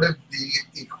 that's sort of the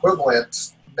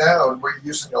equivalent now, and we're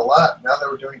using a lot. Now that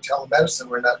we're doing telemedicine,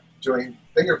 we're not doing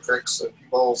finger pricks of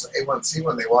people's A1C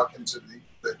when they walk into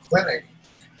the clinic.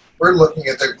 We're looking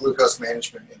at their glucose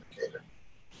management indicator.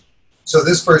 So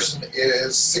this person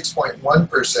is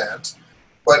 6.1%,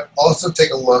 but also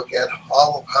take a look at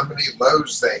how many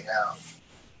lows they have.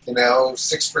 You know,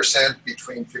 6%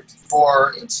 between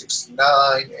 54 and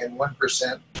 69, and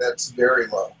 1% that's very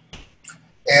low.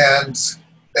 And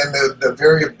then the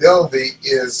variability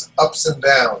is ups and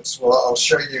downs. Well, I'll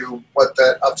show you what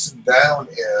that ups and down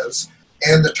is.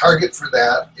 And the target for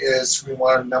that is we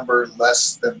want a number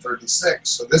less than 36.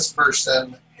 So this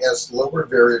person has lower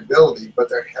variability, but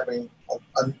they're having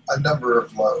a number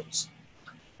of lows.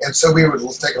 And so we would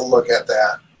take a look at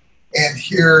that. And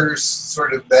here's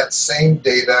sort of that same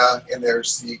data, and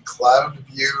there's the cloud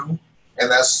view, and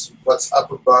that's what's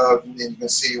up above, and then you can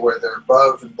see where they're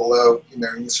above and below. You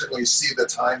know, you certainly see the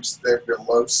times they're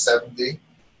below 70.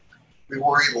 We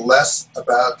worry less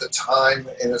about the time,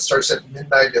 and it starts at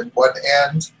midnight at one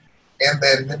end, and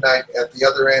then midnight at the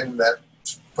other end, that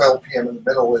 12 p.m. in the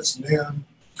middle is noon.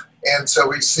 And so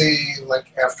we see,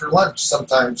 like after lunch,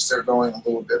 sometimes they're going a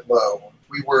little bit low.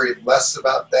 We worry less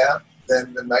about that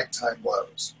than the nighttime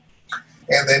lows.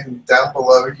 And then down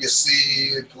below, you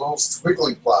see little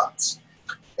squiggly plots.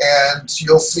 And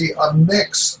you'll see a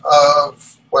mix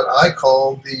of what I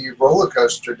call the roller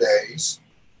coaster days.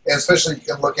 And especially you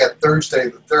can look at Thursday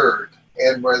the 3rd,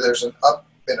 and where there's an up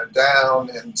and a down.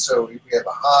 And so we have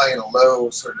a high and a low,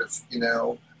 sort of, you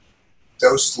know,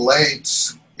 dosed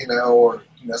late, you know, or,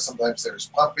 you know, sometimes there's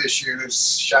pump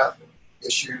issues, shot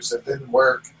issues that didn't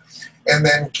work, and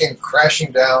then came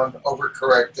crashing down,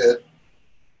 overcorrected,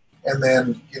 and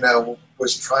then, you know,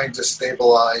 was trying to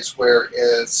stabilize,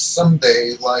 whereas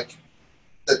someday, like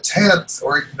the 10th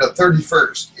or even the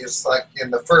 31st is like in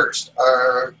the first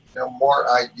are, you know,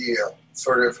 more ideal,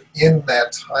 sort of in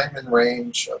that time and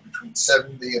range of between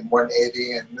 70 and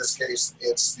 180. In this case,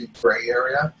 it's the gray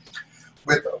area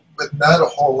with not a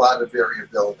whole lot of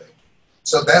variability.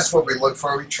 So that's what we look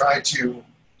for. We try to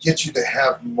get you to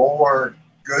have more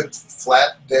good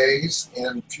flat days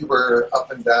and fewer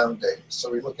up and down days.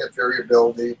 So we look at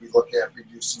variability, we look at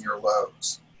reducing your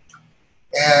lows.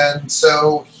 And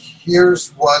so here's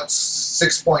what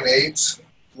 6.8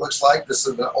 looks like. This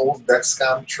is an old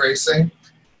Dexcom tracing,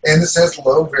 and this has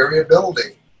low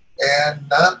variability and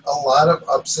not a lot of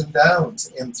ups and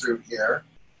downs in through here.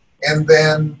 And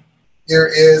then there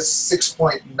is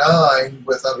 6.9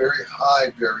 with a very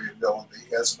high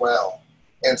variability as well.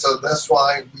 And so that's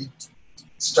why we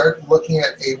start looking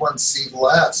at A1C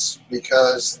less,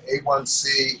 because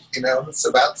A1C, you know, it's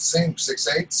about the same,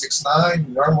 6.8, 6.9.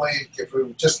 Normally, if we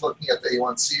were just looking at the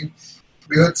A1C,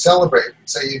 we would celebrate. We'd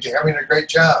say, you're having a great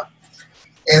job.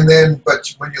 And then,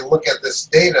 but when you look at this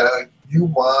data, you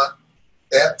want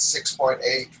that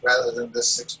 6.8 rather than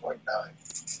this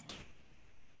 6.9.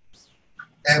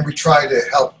 And we try to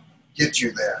help get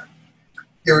you there.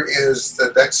 Here is the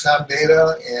Dexcom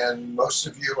data, and most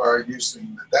of you are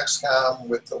using the Dexcom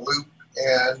with the loop.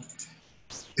 And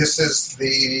this is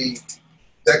the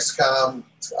Dexcom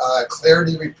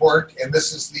clarity report, and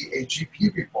this is the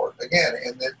AGP report again,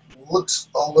 and it looks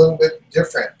a little bit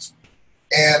different.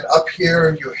 And up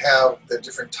here you have the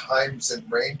different times and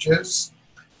ranges,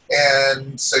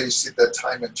 And so you see the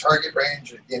time and target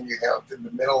range. Again, you have in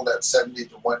the middle that 70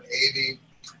 to 180,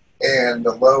 and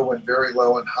the low and very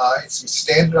low and high. So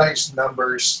standardized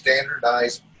numbers,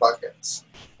 standardized buckets.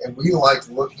 And we like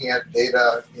looking at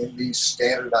data in these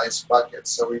standardized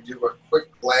buckets. So we do a quick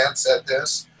glance at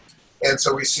this. And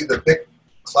so we see the big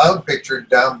cloud picture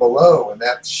down below, and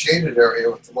that shaded area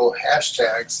with the little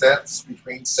hashtags, that's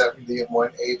between 70 and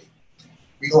 180.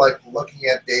 We like looking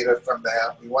at data from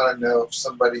that. We want to know if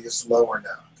somebody is low or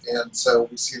not. And so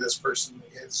we see this person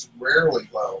is rarely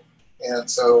low. And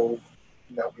so,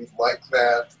 you know, we like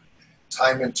that.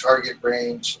 Time and target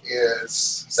range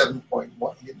is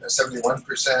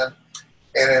 71%.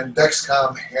 And then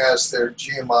Dexcom has their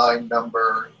GMI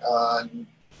number on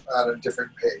a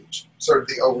different page, sort of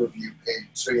the overview page.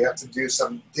 So you have to do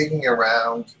some digging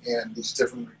around in these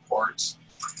different reports.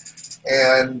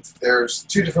 And there's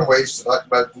two different ways to talk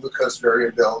about glucose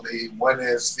variability. One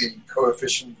is the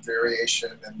coefficient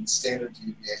variation and standard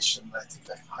deviation. I think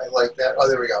I highlight that. Oh,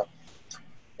 there we go.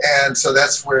 And so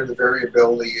that's where the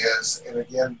variability is. And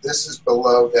again, this is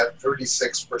below that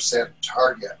 36%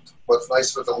 target. What's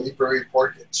nice with the Libra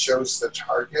report, it shows the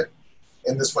target.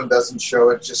 And this one doesn't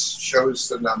show it, just shows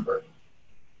the number.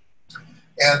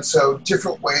 And so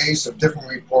different ways of different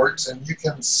reports, and you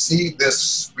can see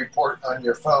this report on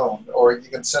your phone, or you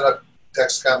can set up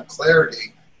Dexcom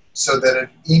Clarity so that it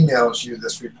emails you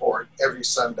this report every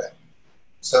Sunday.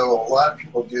 So a lot of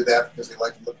people do that because they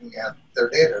like looking at their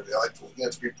data. They like looking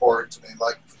at the reports, and they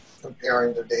like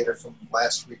comparing their data from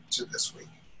last week to this week.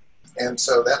 And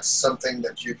so that's something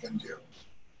that you can do.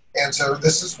 And so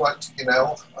this is what, you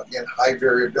know, again, high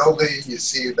variability. You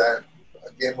see that,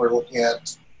 again, we're looking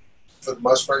at, for the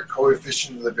most part,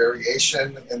 coefficient of the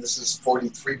variation, and this is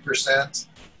 43%.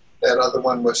 That other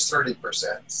one was 30%.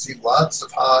 See lots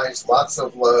of highs, lots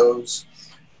of lows,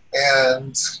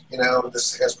 and, you know,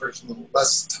 this has person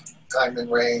less time in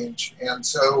range. And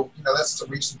so, you know, that's the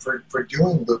reason for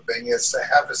doing looping, is to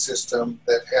have a system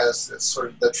that has this sort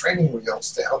of the training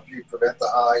wheels to help you prevent the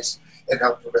highs and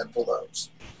help prevent the lows.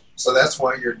 So that's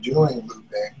why you're doing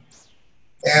looping.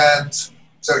 And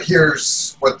so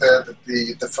here's what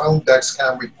the phone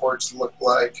Dexcom reports look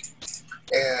like.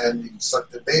 And you can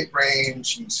select the date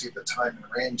range, you can see the time and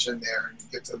range in there, and you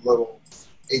get the little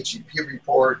HEP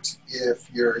report. If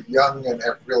you're young and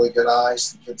have really good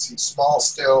eyes, you can see small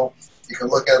still. You can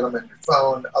look at them on your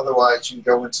phone. Otherwise, you can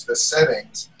go into the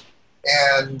settings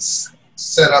and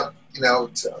set up, you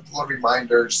know, little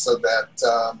reminders so that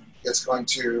it's going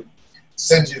to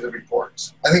send you the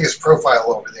reports. I think it's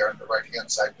profile over there on the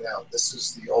right-hand side now. This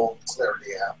is the old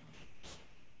Clarity app.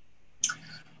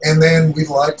 And then we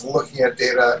like looking at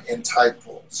data in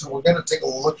Tidepool. So we're going to take a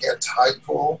look at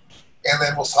Tidepool, and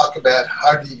then we'll talk about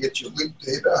how do you get your loop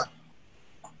data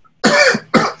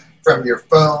from your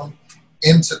phone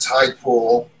into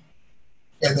Tidepool,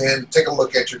 and then take a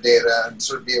look at your data and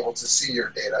sort of be able to see your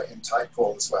data in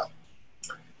Tidepool as well.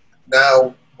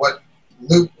 Now, what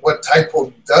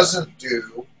Tidepool doesn't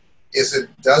do is it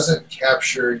doesn't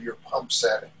capture your pump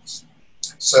settings.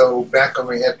 So back when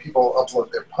we had people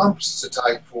upload their pumps to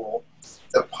Tidepool,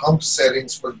 the pump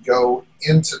settings would go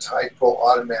into Tidepool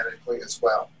automatically as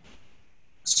well.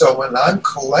 So when I'm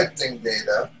collecting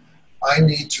data, I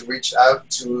need to reach out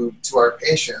to our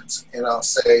patients, and I'll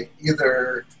say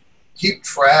either keep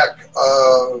track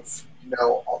of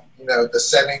the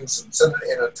settings and send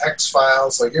it in a text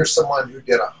file. So here's someone who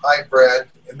did a hybrid,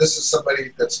 and this is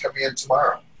somebody that's coming in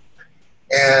tomorrow.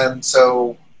 And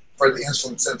so for the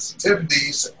insulin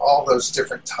sensitivities, all those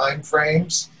different time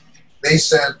frames, they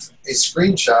sent a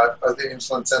screenshot of the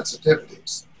insulin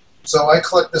sensitivities. So I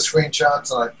collect the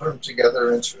screenshots and I put them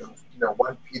together into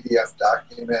one PDF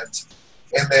document.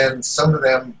 And then some of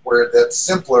them where that's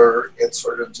simpler, it's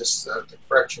sort of just the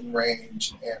correction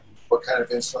range and what kind of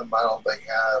insulin model they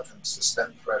have and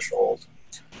suspend threshold.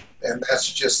 And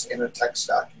that's just in a text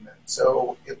document.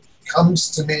 So it comes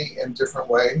to me in different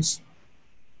ways.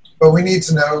 But we need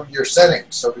to know your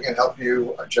settings so we can help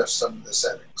you adjust some of the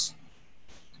settings.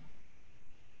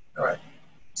 All right,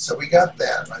 so we got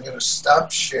that. I'm going to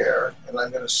stop share and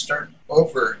I'm going to start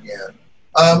over again.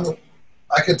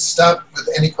 I could stop with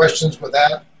any questions with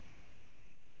that.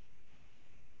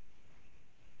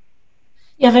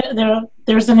 Yeah,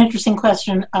 there's an interesting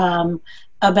question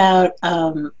about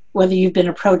whether you've been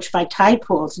approached by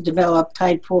Tidepool to develop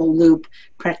Tidepool Loop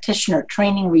practitioner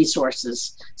training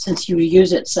resources since you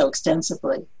use it so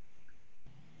extensively.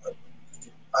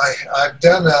 I've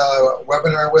done a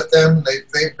webinar with them.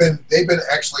 They've been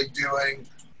actually doing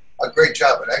a great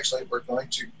job, and actually we're going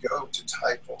to go to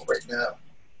Tidepool right now.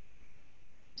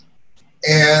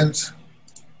 And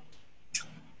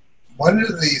one of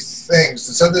the things,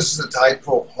 and so this is the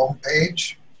Tidepool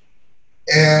homepage,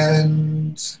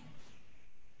 and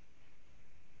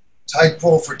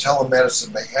Tidepool for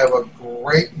telemedicine. They have a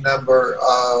great number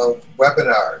of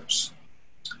webinars,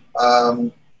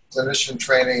 clinician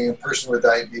training, person with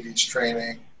diabetes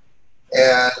training,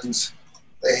 and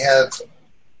they have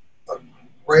a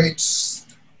great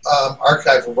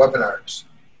archive of webinars.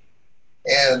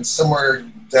 And somewhere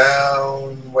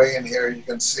down way in here, you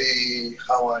can see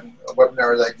how on a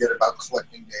webinar that I did about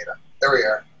collecting data. There we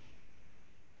are.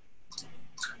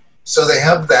 So they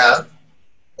have that,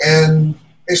 and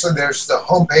basically there's the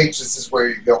homepage. This is where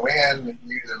you go in,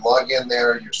 you either log in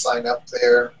there, you sign up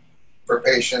there for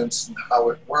patients and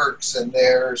how it works, and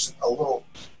there's a little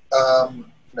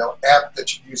app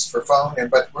that you use for phone.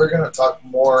 But we're going to talk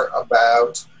more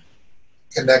about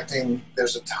connecting.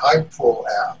 There's a Tidepool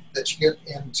app that you get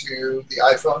into the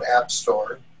iPhone App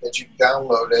Store that you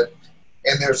download it,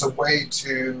 and there's a way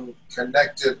to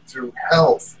connect it through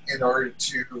Health in order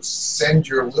to send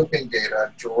your looping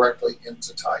data directly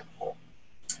into Tidepool.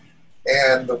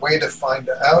 And the way to find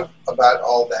out about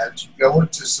all that, you go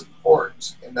into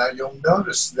support. And now you'll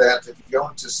notice that if you go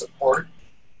into support,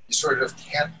 you sort of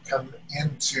can't come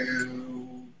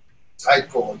into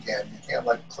Tidepool again. You can't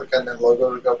like click on the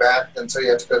logo to go back, and so you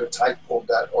have to go to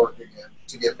tidepool.org again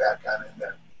to get back on in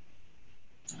there.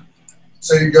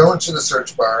 So you go into the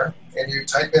search bar and you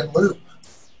type in loop.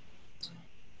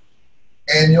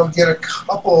 And you'll get a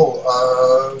couple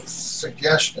of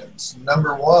suggestions.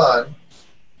 Number one,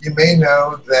 you may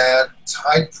know that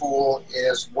Tidepool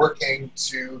is working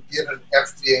to get an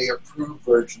FDA-approved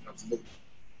version of Loop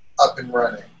up and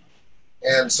running.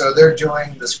 And so they're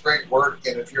doing this great work,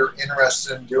 and if you're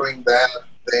interested in doing that,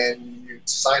 then you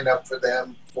sign up for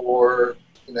them for,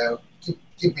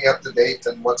 keep me up to date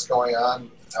on what's going on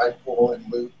with the Tidepool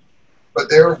and Loop. But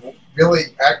they're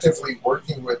really actively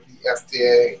working with the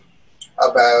FDA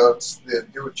about the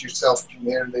do-it-yourself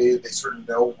community. They sort of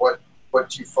know what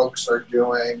you folks are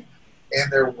doing,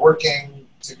 and they're working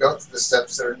to go through the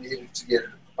steps that are needed to get it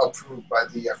approved by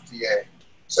the FDA.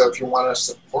 So if you want to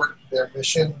support their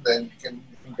mission, then you can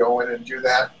go in and do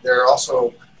that. They're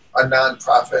also a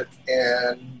nonprofit,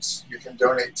 and you can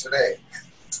donate today.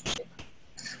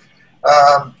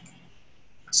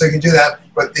 So you can do that.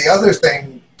 But the other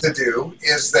thing to do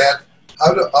is that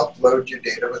how to upload your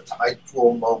data with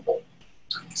Tidepool Mobile.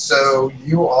 So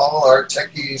you all are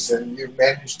techies, and you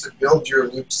managed to build your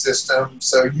Loop system,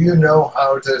 so you know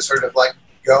how to sort of like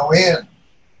go in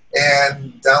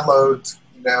and download,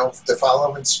 to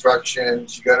follow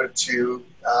instructions. You go to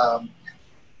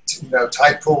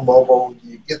Tidepool Mobile,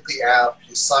 you get the app,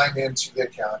 you sign into the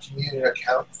account. You need an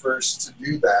account first to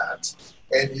do that,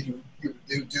 and you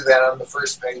do that on the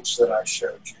first page that I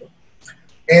showed you.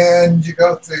 And you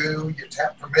go through, you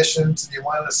tap permissions, and you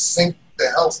want to sync the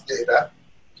health data,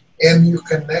 and you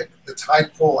connect the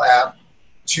Tidepool app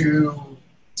to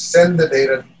send the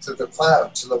data to the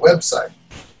cloud, to the website.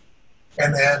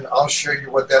 And then I'll show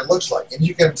you what that looks like. And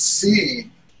you can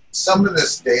see some of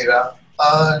this data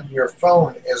on your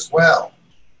phone as well.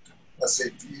 Let's say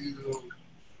view.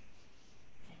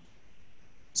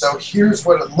 So here's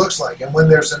what it looks like. And when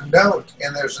there's a note,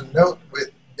 and there's a note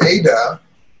with data,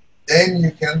 then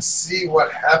you can see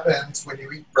what happens when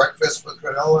you eat breakfast with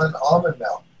granola and almond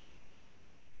milk.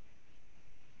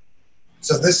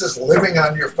 So this is living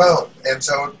on your phone, and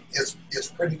so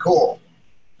it's pretty cool.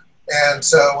 And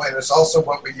it's also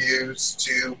what we use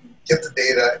to get the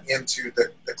data into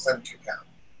the clinic account.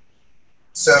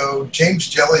 So James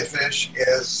Jellyfish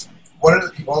is one of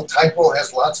the people. Tidepool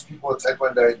has lots of people with type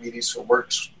 1 diabetes who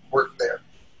work there.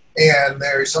 And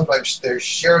sometimes they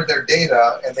share their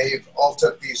data, and they've all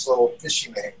took these little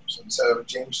fishy names. And so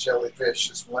James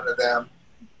Jellyfish is one of them.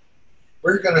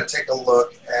 We're going to take a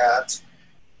look at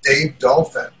Dave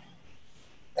Dolphin.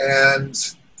 And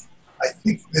I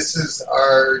think this is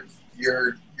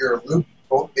your Loop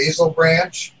basal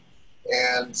branch.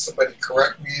 And somebody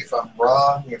correct me if I'm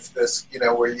wrong, if this,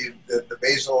 where the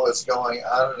basal is going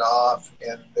on and off,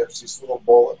 and there's these little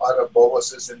auto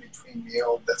boluses in between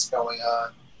meal that's going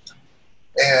on.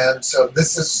 And so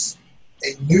this is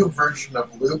a new version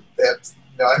of Loop that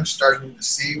I'm starting to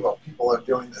see while people are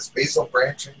doing this basal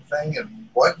branching thing, and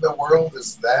what in the world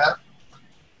is that?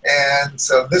 And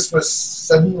so this was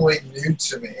suddenly new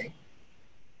to me.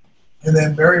 And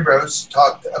then Mary Rose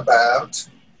talked about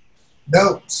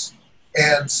notes.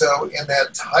 And so in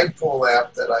that Tidepool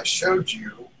app that I showed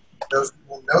you, those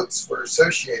little notes were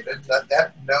associated.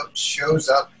 That note shows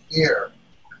up here.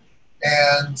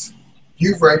 And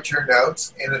you write your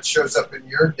notes, and it shows up in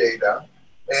your data.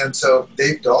 And so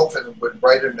Dave Dolphin would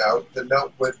write a note. The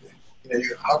note would,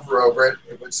 you hover over it,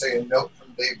 it would say a note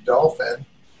from Dave Dolphin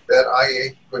that I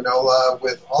ate granola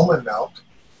with almond milk.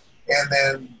 And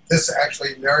then this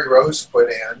actually Mary Rose put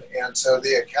in, and so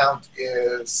the account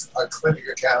is a clinic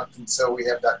account, and so we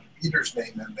have Dr. Peter's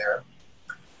name in there.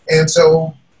 And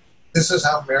so this is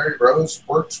how Mary Rose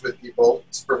works with people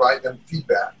to provide them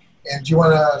feedback. And do you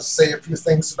want to say a few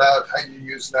things about how you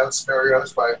use notes, Mary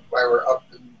Rose, while we're up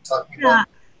and talking about?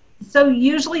 So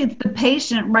usually it's the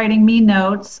patient writing me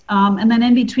notes, and then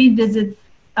in between visits,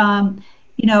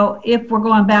 you know, if we're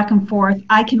going back and forth,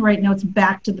 I can write notes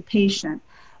back to the patient.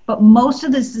 But most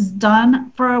of this is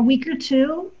done for a week or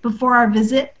two before our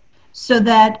visit, so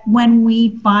that when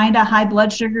we find a high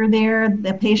blood sugar there,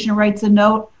 the patient writes a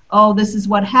note, oh, this is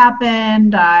what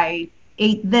happened, I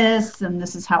ate this, and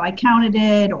this is how I counted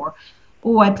it, or,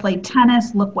 oh, I played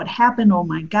tennis, look what happened, oh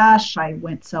my gosh, I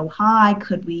went so high,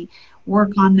 could we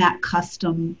work on that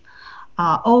custom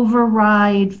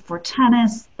override for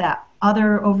tennis, that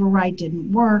other override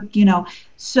didn't work, you know,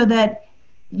 so that,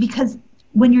 because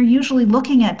when you're usually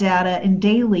looking at data in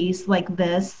dailies like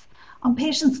this,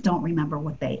 patients don't remember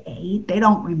what they ate. They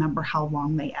don't remember how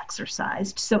long they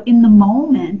exercised. So in the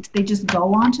moment, they just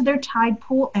go onto their Tide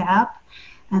Pool app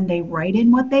and they write in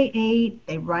what they ate,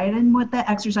 they write in what they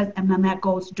exercised, and then that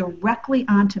goes directly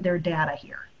onto their data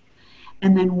here.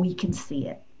 And then we can see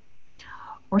it.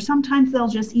 Or sometimes they'll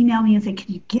just email me and say,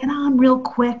 can you get on real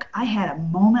quick? I had a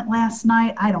moment last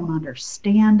night. I don't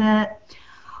understand it.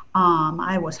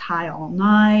 I was high all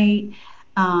night.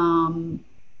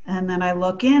 And then I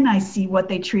look in, I see what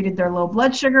they treated their low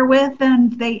blood sugar with,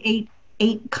 and they ate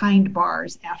 8 Kind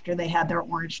bars after they had their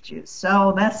orange juice.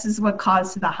 So this is what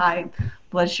caused the high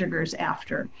blood sugars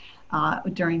after,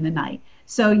 during the night.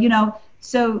 So, you know,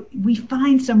 so we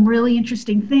find some really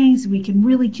interesting things. We can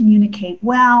really communicate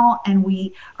well, and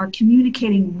we are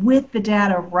communicating with the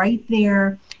data right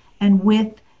there, and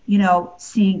with, you know,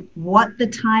 seeing what the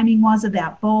timing was of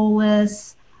that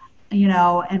bolus, you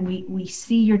know, and we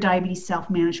see your diabetes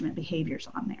self-management behaviors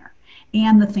on there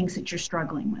and the things that you're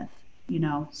struggling with, you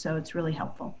know, so it's really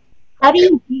helpful. How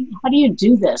do you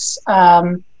do this?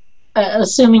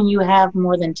 Assuming you have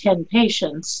more than 10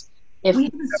 patients. We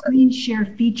have a screen share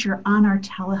feature on our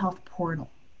telehealth portal.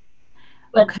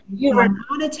 But okay, so I'm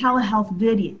on a telehealth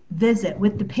visit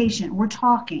with the patient, we're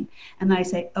talking, and I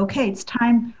say, okay, it's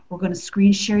time, we're going to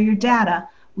screen share your data.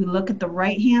 We look at the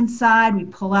right-hand side, we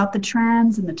pull out the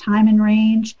trends and the time and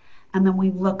range, and then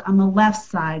we look on the left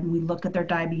side and we look at their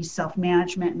diabetes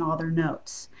self-management and all their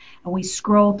notes. And we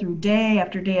scroll through day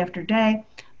after day after day.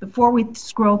 Before we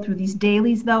scroll through these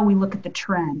dailies, though, we look at the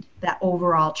trend, that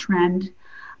overall trend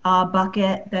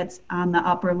bucket that's on the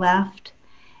upper left,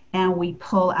 and we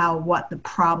pull out what the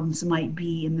problems might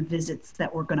be in the visits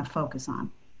that we're going to focus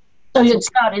on. So it's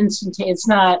not instantaneous. It's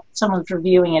not someone's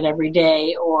reviewing it every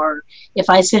day, or if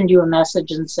I send you a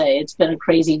message and say it's been a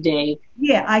crazy day.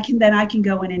 Yeah, I can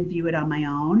go in and view it on my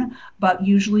own, but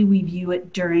usually we view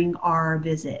it during our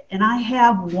visit. And I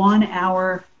have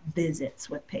 1-hour visits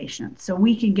with patients, so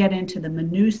we can get into the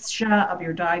minutia of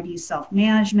your diabetes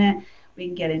self-management. We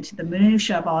can get into the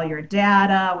minutia of all your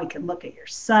data. We can look at your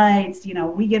sites. You know,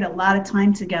 we get a lot of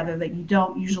time together that you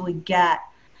don't usually get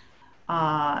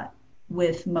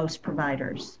with most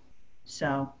providers.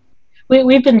 So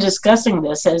we've been discussing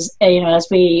this as, you know, as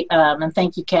we, and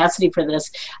thank you, Cassidy, for this,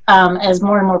 as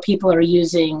more and more people are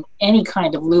using any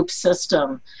kind of loop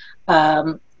system.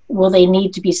 Will they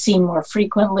need to be seen more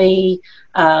frequently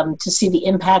to see the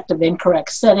impact of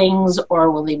incorrect settings,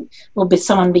 or will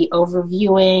someone be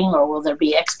overviewing, or will there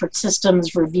be expert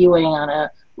systems reviewing on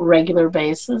a regular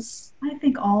basis? I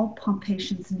think all pump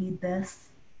patients need this,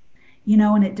 you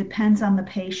know, and it depends on the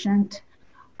patient.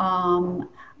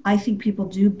 I think people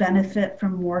do benefit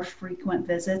from more frequent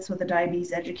visits with a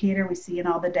diabetes educator. We see in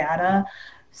all the data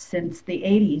since the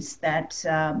 80s that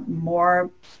more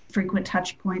frequent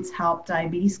touch points help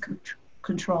diabetes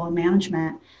control and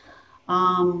management.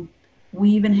 We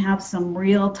even have some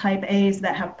real type A's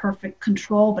that have perfect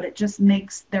control, but it just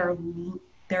makes their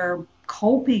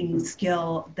coping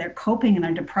skill, their coping and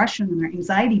their depression and their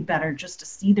anxiety better just to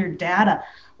see their data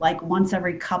like once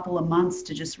every couple of months,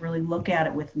 to just really look at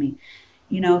it with me,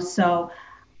 you know. So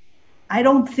I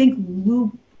don't think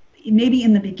loop, maybe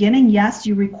in the beginning, yes,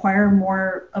 you require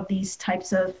more of these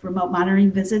types of remote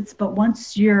monitoring visits, but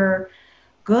once you're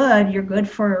good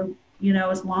for, you know,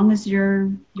 as long as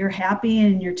you're happy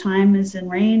and your time is in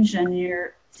range and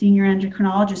you're seeing your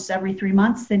endocrinologist every 3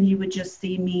 months, then you would just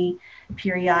see me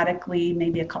periodically,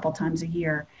 maybe a couple times a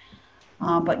year.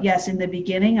 But yes, in the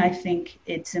beginning, I think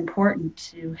it's important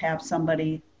to have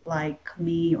somebody like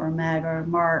me or Meg or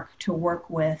Mark to work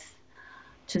with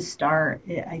to start.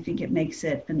 I think it makes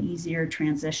it an easier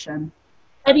transition.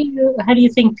 How do you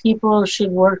think people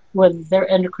should work with their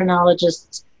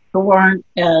endocrinologists who aren't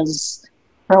as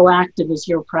proactive as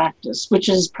your practice, which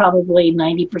is probably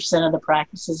 90% of the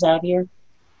practices out here?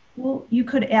 Well, you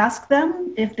could ask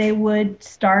them if they would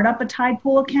start up a Tide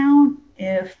Pool account,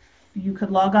 if you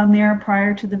could log on there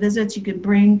prior to the visits. You could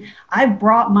I've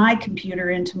brought my computer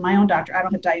into my own doctor. I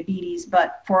don't have diabetes,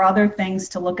 but for other things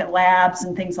to look at labs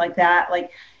and things like that,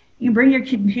 like you bring your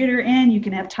computer in, you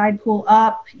can have Tide Pool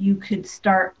up, you could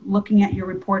start looking at your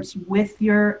reports with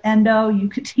your endo, you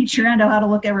could teach your endo how to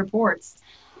look at reports.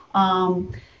 So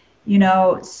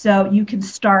you can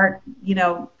start,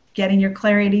 getting your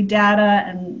Clarity data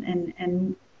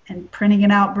and printing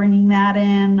it out, bringing that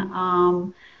in,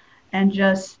 and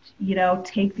just,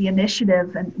 take the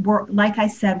initiative. And like I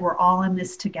said, we're all in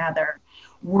this together.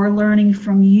 We're learning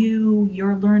from you,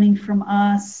 you're learning from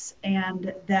us,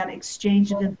 and that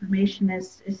exchange of information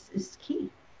is key.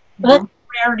 That's the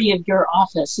rarity of your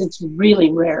office. It's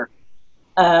really rare.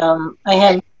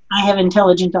 I have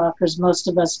intelligent doctors, most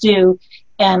of us do,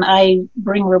 and I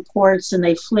bring reports and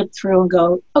they flip through and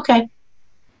go, okay.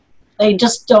 They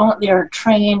just don't, they're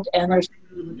trained and they're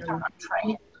not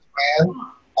trained. And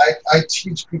I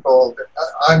teach people,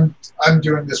 I'm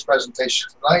doing this presentation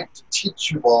tonight to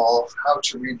teach you all how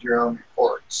to read your own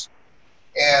reports.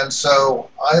 And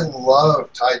so I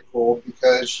love Tide Pool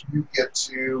because you get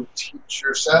to teach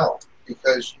yourself,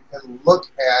 because you can look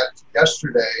at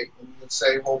yesterday and you can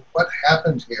say, well, what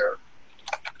happened here?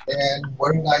 And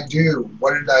what did I do?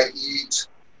 What did I eat?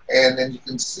 And then you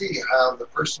can see how the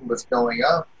person was going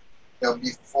up,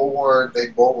 before they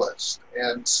bolused.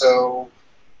 And so,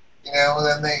 and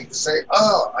then they say,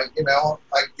 oh, I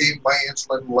gave my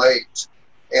insulin late.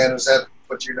 And is that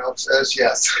what your note says?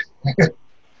 Yes.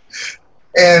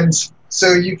 And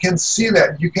so you can see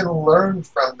that. You can learn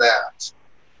from that.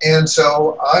 And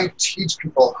so I teach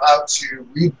people how to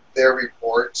read their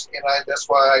reports, and that's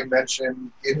why I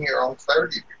mentioned getting your own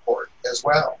Clarity report as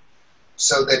well,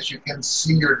 so that you can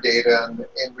see your data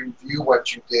and review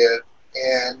what you did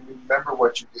and remember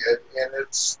what you did. And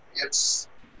it's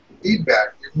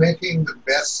feedback. You're making the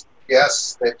best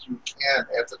guess that you can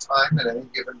at the time at any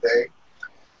given day.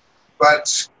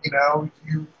 But you're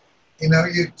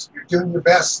doing your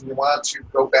best, and you want to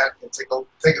go back and take a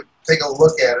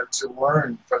look at it to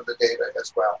learn from the data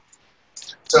as well.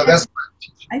 So that's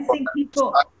I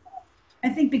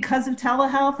think because of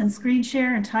telehealth and screen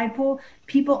share and Tide Pool,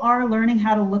 people are learning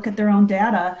how to look at their own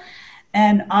data,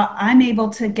 and I'm able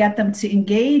to get them to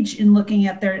engage in looking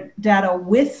at their data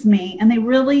with me, and they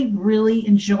really, really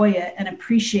enjoy it and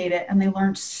appreciate it, and they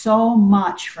learn so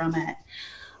much from it.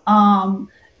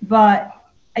 But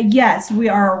yes, we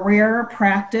are a rare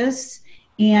practice,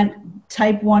 and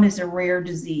type 1 is a rare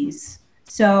disease.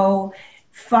 So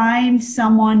find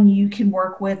someone you can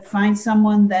work with, find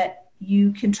someone that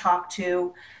you can talk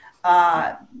to,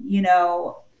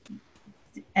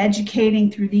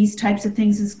 educating through these types of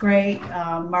things is great.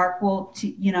 Mark will,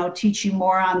 teach you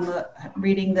more on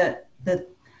reading the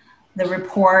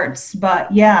reports,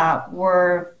 but yeah,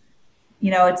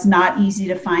 it's not easy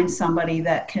to find somebody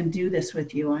that can do this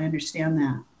with you. I understand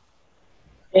that.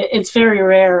 It's very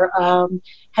rare.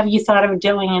 Have you thought of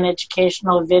doing an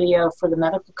educational video for the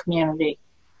medical community?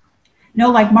 No,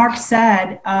 like Mark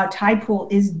said, Tide Pool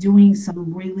is doing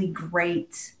some really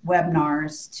great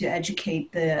webinars to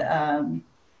educate the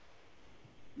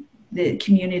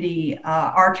community,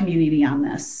 our community on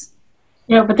this.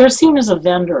 Yeah, but they're seen as a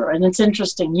vendor, and it's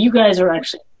interesting. You guys are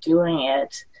actually doing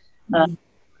it.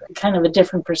 Kind of a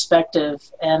different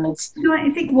perspective, and it's. I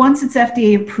think once it's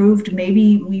FDA approved,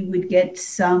 maybe we would get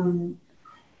some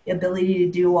ability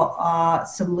to do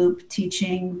some loop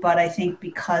teaching, but I think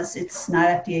because it's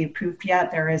not FDA approved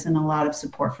yet, there isn't a lot of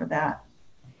support for that.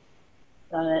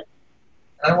 Got it.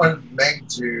 I wanted Meg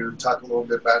to talk a little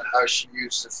bit about how she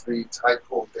uses the Tide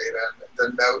Pool data and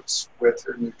the notes with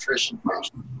her nutrition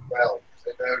patients as well.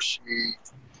 I know she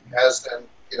has them.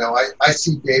 I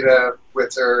see data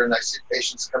with her, and I see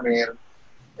patients coming in,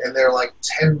 and they're like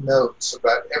 10 notes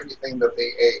about everything that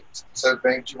they ate. So,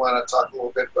 Meg, do you want to talk a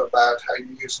little bit about how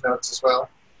you use notes as well?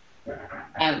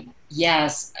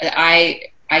 Yes,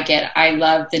 I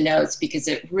love the notes because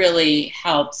it really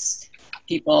helps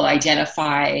people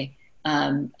identify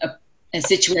a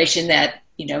situation that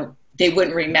they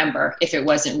wouldn't remember if it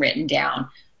wasn't written down.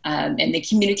 And they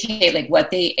communicate like what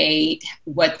they ate,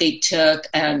 what they took.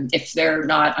 If they're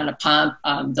not on a pump,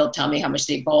 they'll tell me how much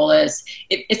they bolus.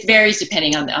 It varies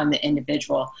depending on the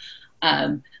individual.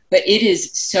 But it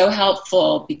is so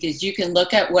helpful because you can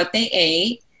look at what they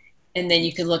ate and then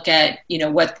you can look at, you know,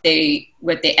 what they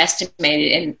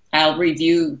estimated, and I'll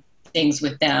review things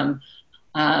with them.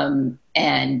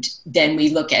 And then we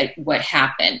look at what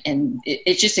happened, and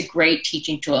it's just a great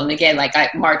teaching tool. And again, like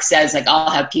Mark says, like I'll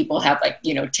have people have like,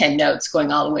 you know, 10 notes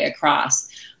going all the way across,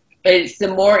 but it's the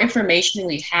more information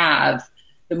we have,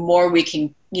 the more we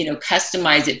can, you know,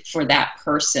 customize it for that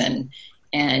person.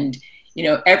 And, you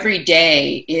know, every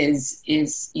day is,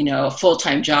 you know, a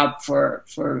full-time job for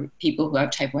people who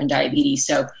have type 1 diabetes.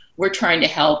 So we're trying to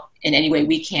help in any way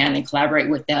we can and collaborate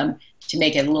with them to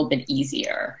make it a little bit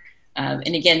easier.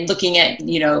 And again, looking at,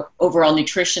 you know, overall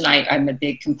nutrition, I'm a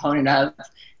big component of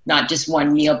not just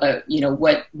one meal, but, you know,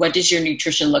 what does your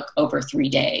nutrition look over 3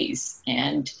 days?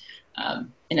 And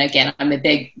again, I'm a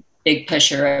big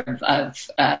pusher of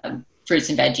fruits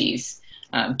and veggies,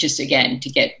 just again, to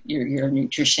get your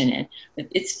nutrition in.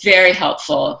 It's very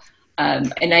helpful.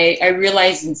 And I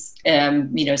realize,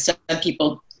 you know, some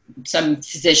people, some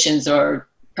physicians or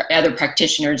other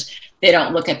practitioners, they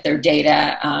don't look at their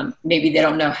data. Maybe they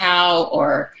don't know how,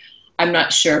 or I'm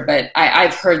not sure, but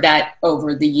I've heard that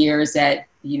over the years that,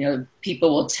 you know,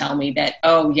 people will tell me that,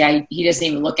 oh yeah, he doesn't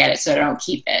even look at it, so I don't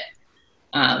keep it.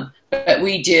 But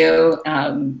we do.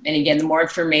 And again, the more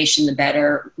information, the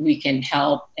better we can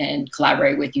help and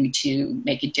collaborate with you to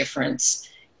make a difference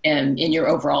in your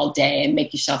overall day and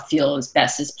make yourself feel as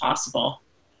best as possible.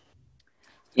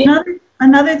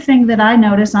 Another thing that I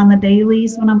notice on the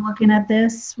dailies when I'm looking at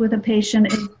this with a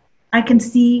patient is I can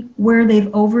see where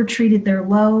they've overtreated their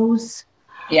lows.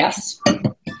 Yes.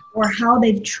 Or how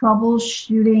they've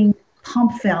troubleshooting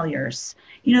pump failures.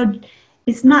 You know,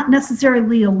 it's not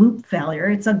necessarily a loop failure.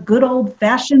 It's a good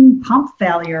old-fashioned pump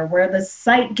failure where the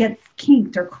site gets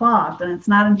kinked or clogged and it's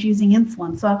not infusing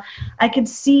insulin. So I could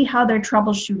see how they're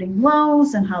troubleshooting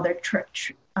lows and how they're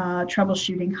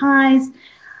troubleshooting highs.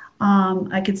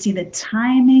 I could see the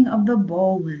timing of the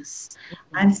bolus.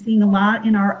 I'm seeing a lot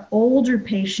in our older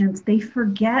patients, they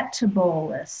forget to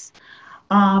bolus.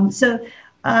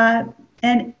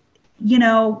 And you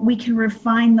know, we can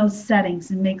refine those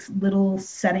settings and make little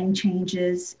setting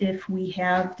changes if we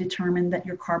have determined that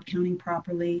you're carb counting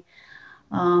properly.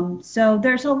 So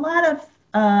there's a lot of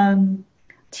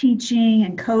teaching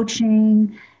and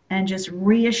coaching and just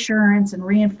reassurance and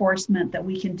reinforcement that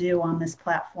we can do on this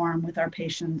platform with our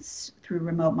patients through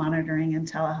remote monitoring and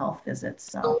telehealth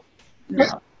visits. So,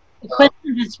 yeah. The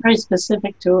question is very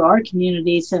specific to our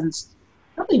community, since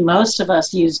probably most of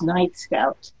us use Night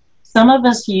Scout. Some of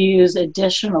us use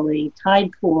additionally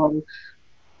Tide Pool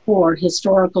for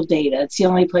historical data. It's the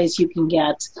only place you can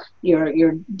get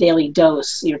your daily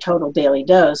dose, your total daily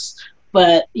dose.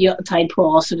 But Tide Pool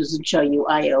also doesn't show you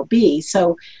IOB.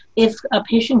 So if a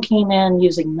patient came in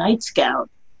using Night Scout,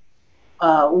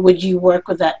 would you work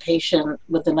with that patient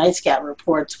with the Night Scout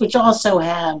reports, which also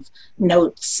have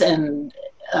notes and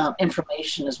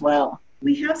information as well?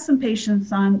 We have some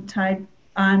patients on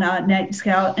Night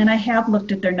Scout, and I have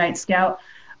looked at their Night Scout,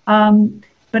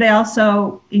 but I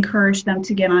also encourage them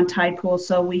to get on Tide Pool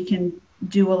so we can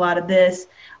do a lot of this.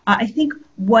 I think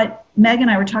what Meg and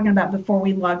I were talking about before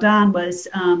we logged on was,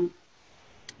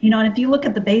 you know, and if you look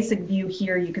at the basic view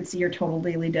here, you can see your total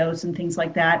daily dose and things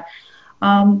like that.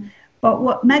 But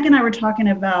what Meg and I were talking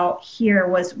about here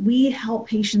was we help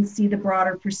patients see the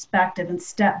broader perspective and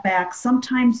step back.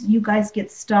 Sometimes you guys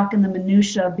get stuck in the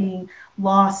minutia of being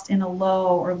lost in a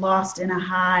low or lost in a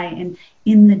high and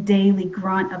in the daily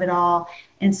grunt of it all.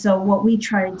 And so what we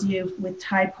try to do with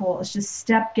Tide Pool is just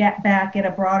step back at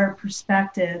a broader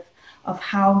perspective of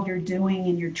how you're doing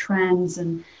and your trends.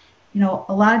 And, you know,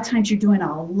 a lot of times you're doing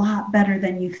a lot better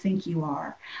than you think you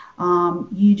are.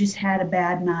 You just had a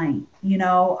bad night, you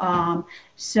know.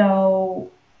 So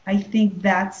I think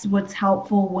that's what's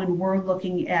helpful when we're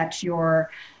looking at your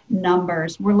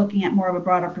numbers. We're looking at more of a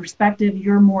broader perspective.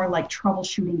 You're more like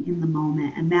troubleshooting in the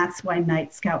moment. And that's why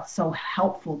Night Scout's so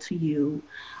helpful to you.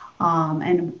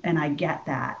 And I get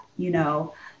that, you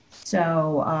know.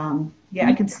 So, yeah,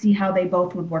 I could see how they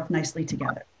both would work nicely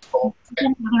together.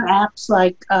 Other apps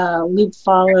like Loop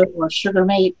Follow or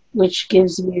SugarMate, which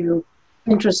gives you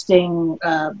interesting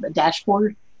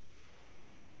dashboard.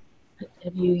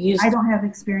 Have you used? I don't have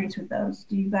experience with those.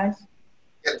 Do you guys?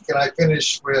 Can I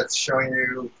finish with showing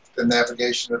you the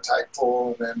navigation of Tide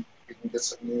Pool, and then we can get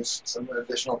some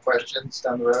additional questions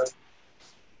down the road?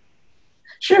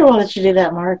 Sure, we'll let you do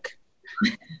that, Mark.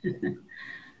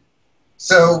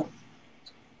 So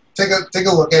take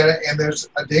a look at it, and there's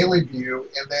a daily view,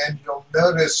 and then you'll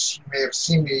notice, you may have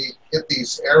seen me hit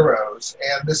these arrows,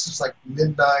 and this is like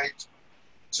midnight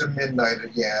to midnight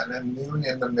again, and noon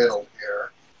in the middle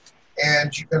here.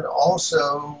 And you can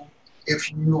also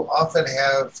if you often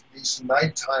have these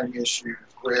nighttime issues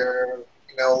where,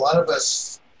 a lot of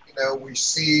us, we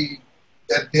see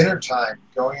at dinner time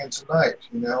going into night,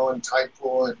 and tide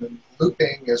pool and then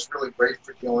looping is really great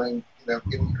for dealing,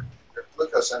 getting your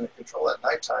glucose under control at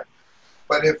nighttime.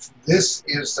 But if this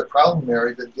is the problem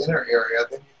area, the dinner area,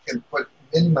 then you can put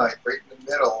midnight right in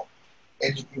the middle,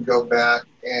 and you can go back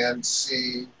and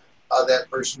see how that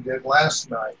person did last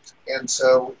night. And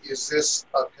so is this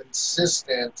a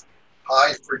consistent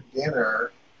high for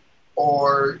dinner,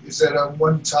 or is it a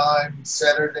one-time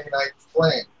Saturday night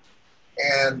fling?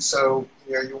 And so,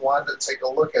 you want to take a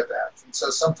look at that. And so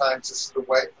sometimes this is the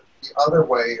other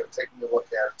way of taking a look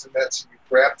at it. And that's you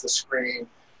grab the screen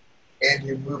and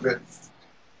you move it,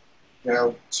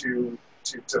 to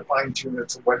fine tune it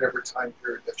to whatever time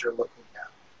period that you're looking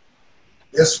at.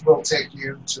 This will take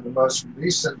you to the most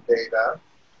recent data,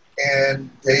 and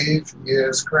Dave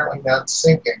is currently not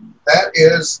syncing. That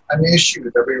is an issue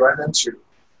that we run into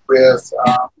with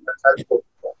people.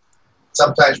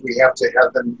 Sometimes we have to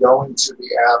have them go into the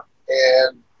app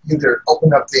and either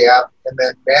open up the app and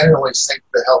then manually sync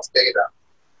the health data.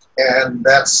 And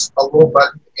that's a little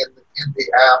button in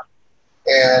the app,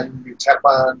 and you tap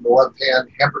on the left-hand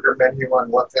hamburger menu on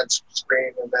the left-hand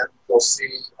screen, and then you'll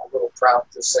see a little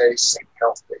prompt to say sync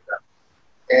health data.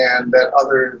 And that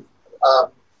other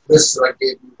list that I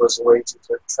gave you was a way to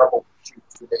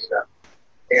troubleshoot the data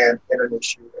and an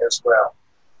issue as well.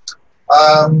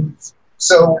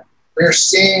 So we're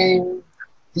seeing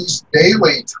these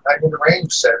daily time and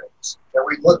range settings. And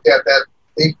we looked at that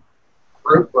big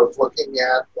group of looking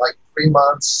at like 3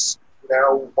 months,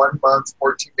 1 month,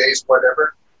 14 days,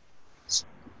 whatever.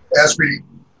 As we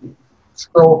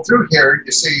scroll through here,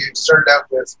 you see it started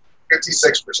out with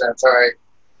 56%. Sorry,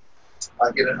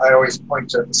 I always point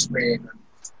to the screen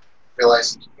and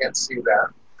realize that you can't see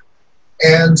that.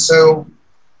 And so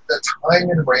the time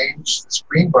and range, the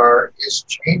screen bar is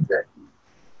changing.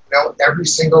 Every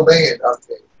single day it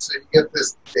updates. So you get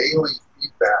this daily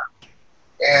feedback.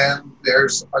 And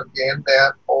there's, again,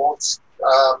 that old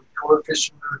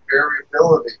coefficient of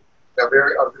variability, of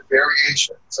the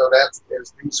variation. So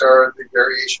these are the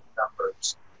variation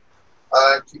numbers.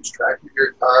 It keeps track of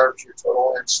your carbs, your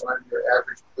total insulin, your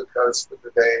average glucose for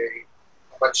the day,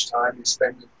 how much time you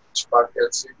spend in each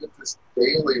bucket. So you get this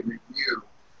daily review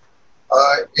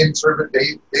in sort of a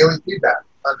daily feedback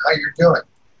on how you're doing.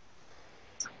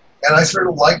 And I sort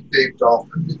of like Dave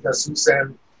Dolphin because he's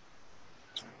in,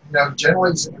 generally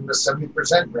he's in the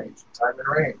 70% range, time and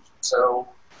range. So,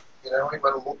 he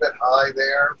went a little bit high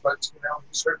there, but,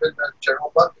 he's sort of in the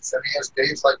general buckets. And he has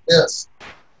days like this,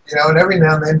 and every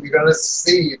now and then you're going to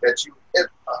see that you hit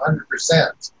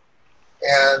 100%.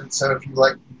 And so if you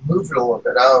move it a little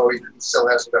bit, he still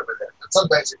has it over there. But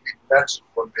sometimes if you nudge it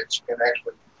a little bit, you can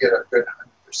actually get a good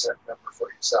 100% number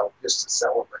for yourself just to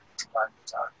celebrate from time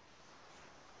to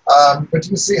time. But you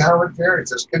can see how it varies.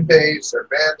 There's good days, there are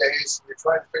bad days, and you're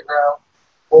trying to figure out,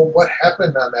 well, what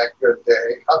happened on that good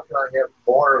day? How can I have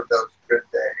more of those good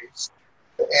days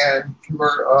and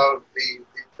fewer of the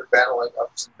battling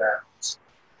ups and downs?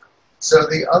 So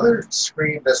the other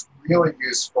screen that's really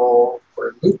useful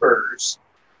for loopers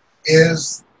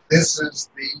is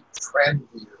the trend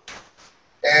view.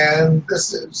 And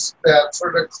this is that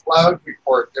sort of cloud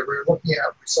report that we're looking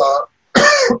at. We saw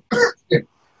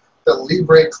the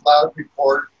Libre cloud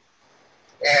report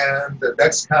and the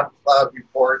Dexcom cloud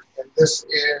report, and this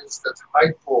is the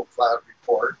tide pool cloud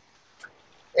report.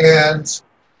 And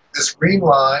this green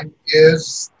line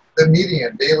is the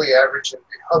median daily average, and if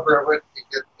you hover over it,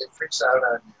 it freaks out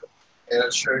on you, and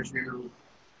it shows you,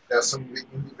 some of the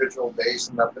individual days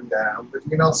and up and down. But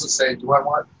you can also say, do I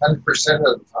want 100%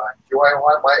 of the time? Do I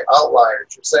want my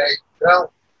outliers? You say,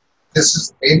 this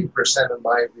is 80% of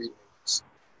my readings.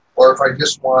 Or if I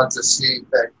just want to see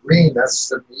that green, that's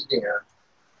the median.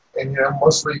 And,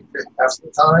 mostly half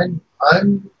the time,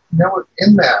 I'm,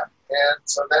 in that. And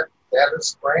so that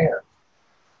is grand.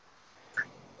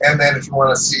 And then if you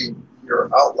want to see your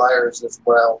outliers as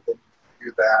well, then you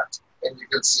do that. And you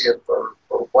can see it for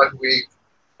 1 week,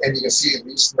 and you can see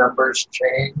these numbers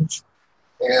change.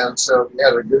 And so if you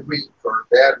had a good week or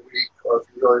a bad week, or if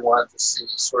you really want to see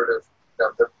sort of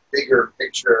the bigger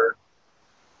picture,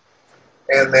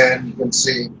 and then you can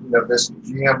see this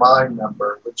GMI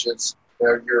number, which is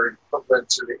your equivalent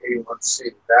to the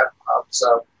A1C. That pops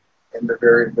up in the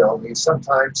variability.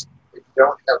 Sometimes if you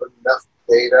don't have enough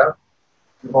data,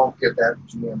 you won't get that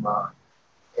GMI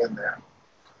in there.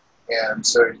 And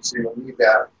so you'll need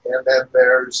that. And then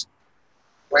there's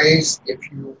ways,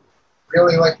 if you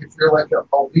really if you're like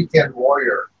a weekend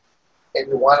warrior and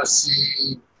you want to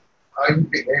see how you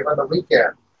behave on the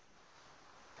weekend.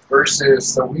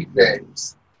 versus the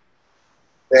weekdays,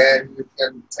 then you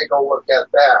can take a look at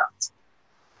that.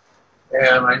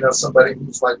 And I know somebody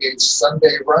who's like a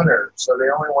Sunday runner, so they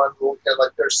only want to look at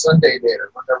like their Sunday data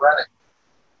when they're running.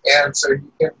 And so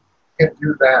you can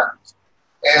do that.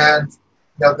 And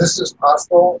now this is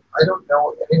possible. I don't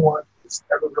know anyone who's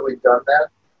ever really done that,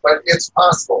 but it's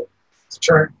possible to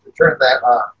turn that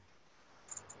on.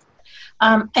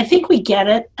 I think we get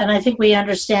it, and I think we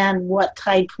understand what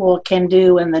Tide Pool can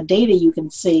do and the data you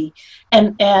can see.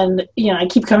 And you know, I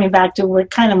keep coming back to we're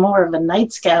kind of more of a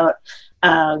Night Scout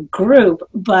group,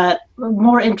 but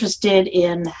more interested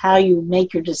in how you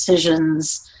make your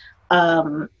decisions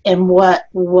and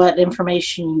what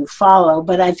information you follow.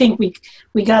 But I think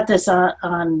we got this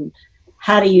on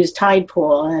how to use Tide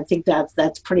Pool, and I think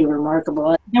that's pretty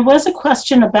remarkable. There was a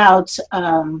question about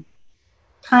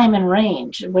time and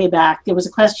range way back. There was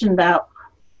a question about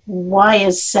why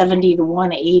is 70 to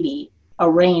 180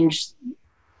 a range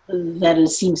that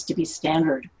seems to be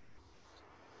standard.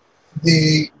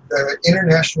 The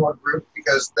international group,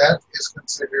 because that is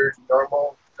considered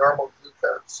normal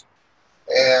glucose.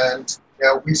 And you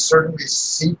know, we certainly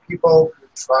see people who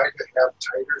try to have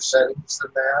tighter settings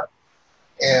than that,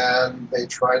 and they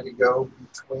try to go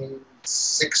between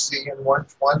 60 and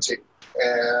 120.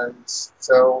 And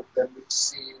so then we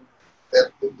see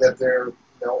that they're, you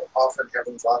know, often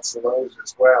having lots of lows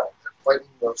as well. They're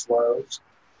fighting those lows.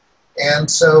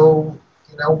 And so,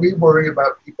 you know, we worry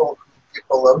about people who get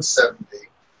below 70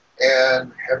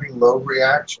 and having low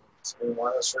reactions. We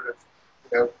want to sort of,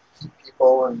 you know, keep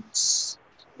people and,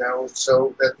 you know,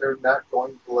 so that they're not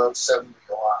going below 70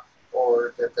 a lot,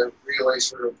 or that they're really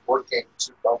sort of working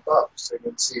to bump up. So you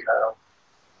can see how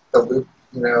the loop,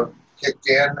 you know, kicked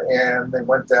in and they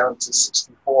went down to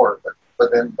 64,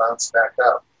 but then bounced back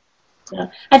up. Yeah.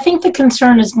 I think the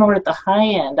concern is more at the high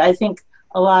end. I think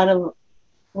a lot of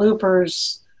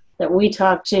loopers that we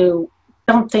talk to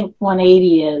don't think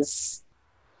 180 is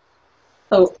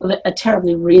a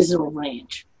terribly reasonable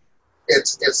range.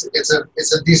 It's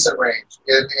a decent range,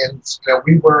 and you know,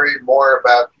 we worry more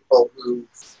about people who, you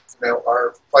know,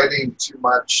 are fighting too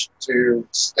much to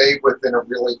stay within a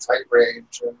really tight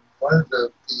range. And one of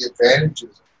the advantages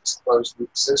of these closed loop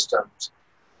systems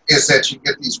is that you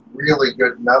get these really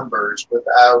good numbers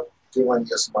without doing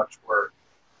as much work.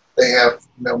 They have,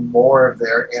 you know, more of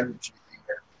their energy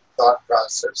and thought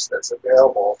process that's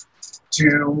available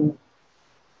to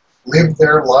live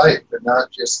their life and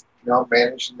not just, you know,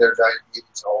 managing their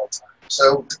diabetes all the time.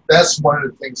 So that's one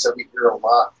of the things that we hear a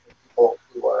lot from people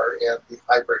who are in the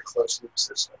hybrid closed loop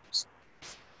systems.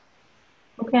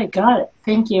 Okay, got it.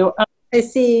 Thank you. I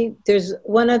see there's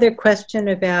one other question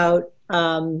about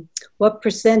what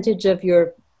percentage of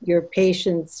your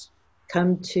patients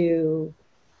come to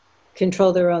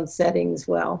control their own settings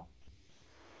well?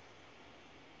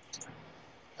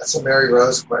 That's a Mary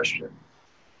Rose question.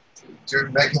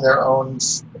 Making their own,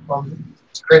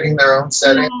 creating their own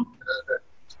setting.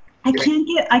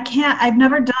 I've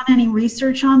never done any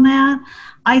research on that.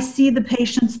 I see the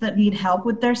patients that need help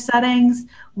with their settings.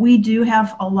 We do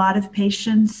have a lot of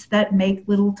patients that make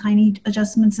little tiny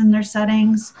adjustments in their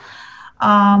settings.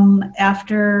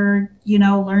 After, you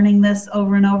know, learning this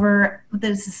over and over,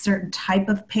 there's a certain type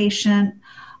of patient.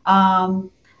 The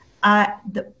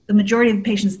majority of the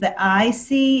patients that I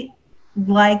see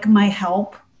like my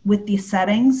help with the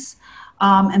settings.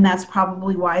 And that's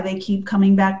probably why they keep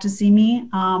coming back to see me.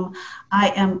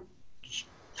 I am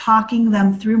talking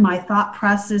them through my thought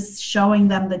process, showing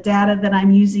them the data that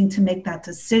I'm using to make that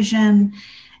decision,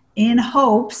 in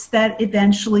hopes that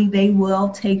eventually they will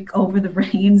take over the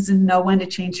reins and know when to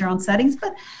change their own settings.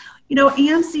 But, you know,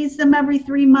 Anne sees them every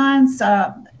 3 months.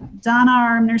 Donna,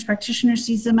 our nurse practitioner,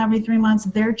 sees them every 3 months.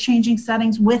 They're changing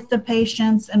settings with the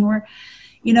patients, and we're,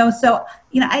 you know, so,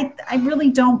 you know, I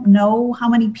really don't know how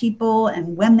many people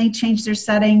and when they change their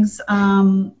settings.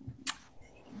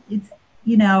 It's,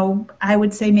 you know, I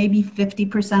would say maybe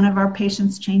 50% of our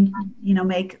patients change, you know,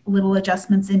 make little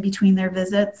adjustments in between their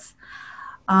visits.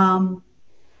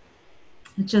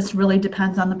 It just really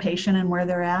depends on the patient and where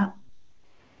they're at.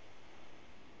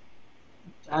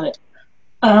 Got it.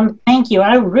 Thank you.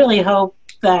 I really hope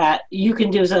that you can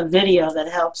do some video that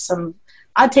helps some.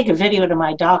 I'd take a video to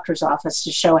my doctor's office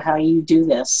to show how you do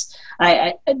this.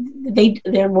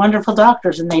 They're wonderful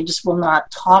doctors, and they just will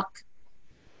not talk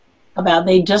about.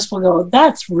 They just will go,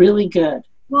 "That's really good."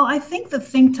 Well, I think the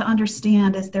thing to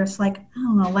understand is there's like, I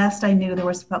don't know, last I knew there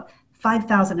was about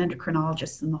 5,000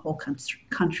 endocrinologists in the whole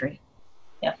country.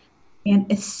 Yeah. And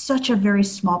it's such a very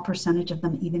small percentage of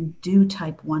them even do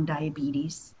type 1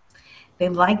 diabetes. They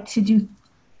like to do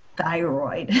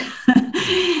thyroid.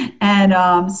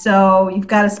 And so you've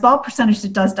got a small percentage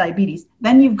that does diabetes.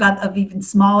 Then you've got an even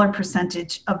smaller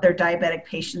percentage of their diabetic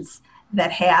patients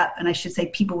that have, and I should say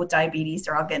people with diabetes,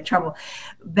 or I'll get in trouble,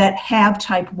 that have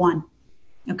type 1.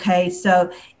 Okay,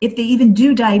 so if they even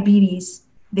do diabetes,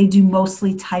 they do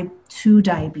mostly type 2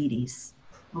 diabetes.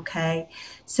 Okay,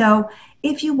 so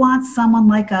if you want someone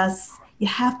like us, you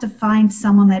have to find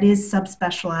someone that is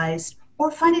subspecialized,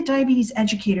 or find a diabetes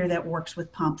educator that works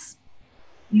with pumps,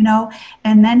 you know,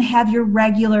 and then have your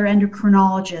regular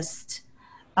endocrinologist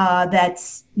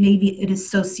that's maybe an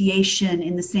association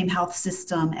in the same health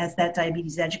system as that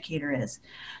diabetes educator is.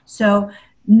 So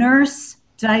nurse,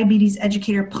 diabetes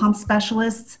educator, pump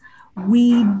specialists,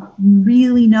 we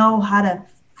really know how to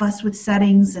fuss with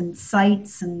settings and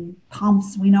sites and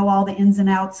pumps. We know all the ins and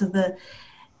outs of the,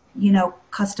 you know,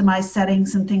 customized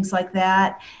settings and things like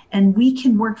that. And we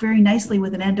can work very nicely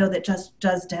with an endo that just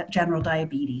does general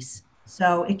diabetes.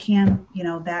 So it can, you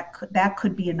know, that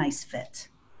could be a nice fit.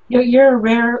 You're a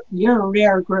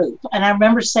rare group, and I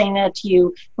remember saying that to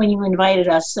you when you invited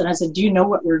us, and I said, "Do you know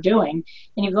what we're doing?"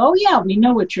 And you go, "Oh yeah, we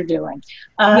know what you're doing."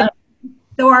 Yeah.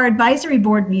 So our advisory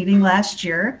board meeting last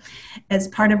year, as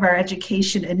part of our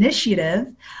education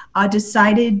initiative,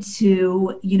 decided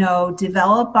to, you know,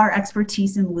 develop our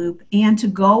expertise in loop and to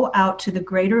go out to the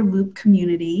greater loop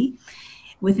community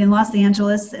within Los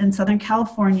Angeles and Southern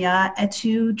California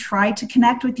to try to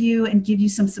connect with you and give you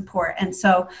some support. And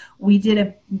so we did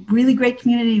a really great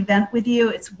community event with you.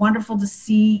 It's wonderful to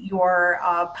see your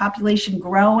population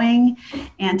growing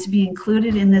and to be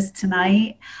included in this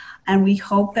tonight. And we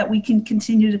hope that we can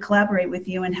continue to collaborate with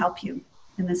you and help you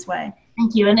in this way.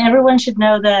 Thank you. And everyone should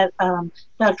know that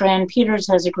Dr. Ann Peters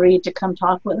has agreed to come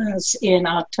talk with us in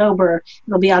October.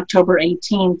 It'll be October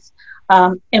 18th.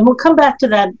 And we'll come back to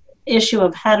that issue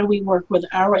of how do we work with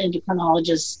our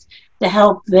endocrinologists to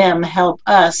help them help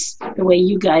us the way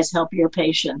you guys help your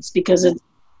patients, because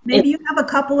maybe you have a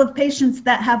couple of patients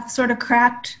that have sort of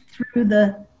cracked through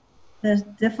the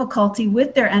difficulty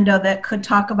with their endo that could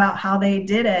talk about how they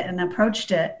did it and approached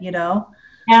it, you know.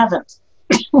 Haven't.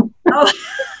 Oh.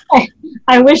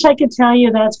 I wish I could tell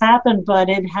you that's happened, but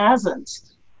it hasn't.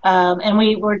 And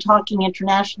we're talking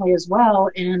internationally as well,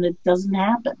 and it doesn't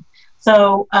happen.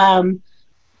 So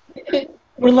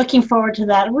we're looking forward to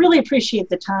that. I really appreciate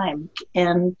the time,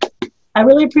 and I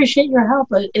really appreciate your help.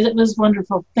 It was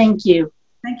wonderful. Thank you.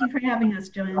 Thank you for having us,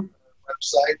 Joanne.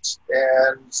 Website,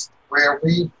 and where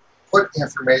we put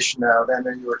information out. I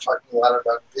know you were talking a lot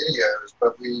about videos,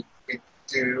 but we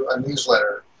do a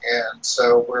newsletter, and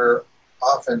so we're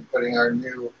often putting our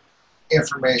new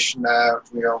information out.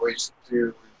 We always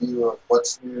do a review of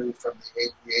what's new from the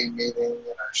ADA meeting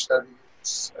and our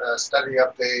studies, study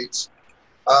updates,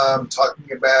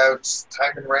 talking about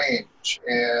time and range,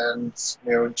 and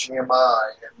you know, GMI,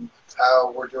 and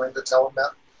how we're doing the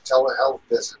telehealth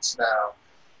visits now.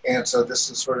 And so this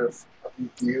is sort of a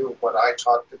review of what I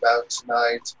talked about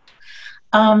tonight.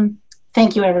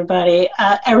 Thank you, everybody.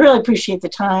 I really appreciate the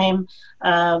time.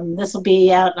 This will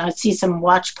be out, and I see some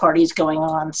watch parties going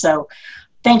on. So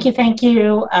thank you, thank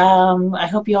you. I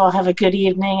hope you all have a good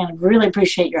evening, and I really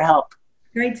appreciate your help.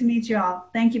 Great to meet you all.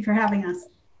 Thank you for having us.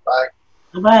 Bye.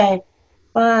 Bye-bye.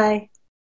 Bye.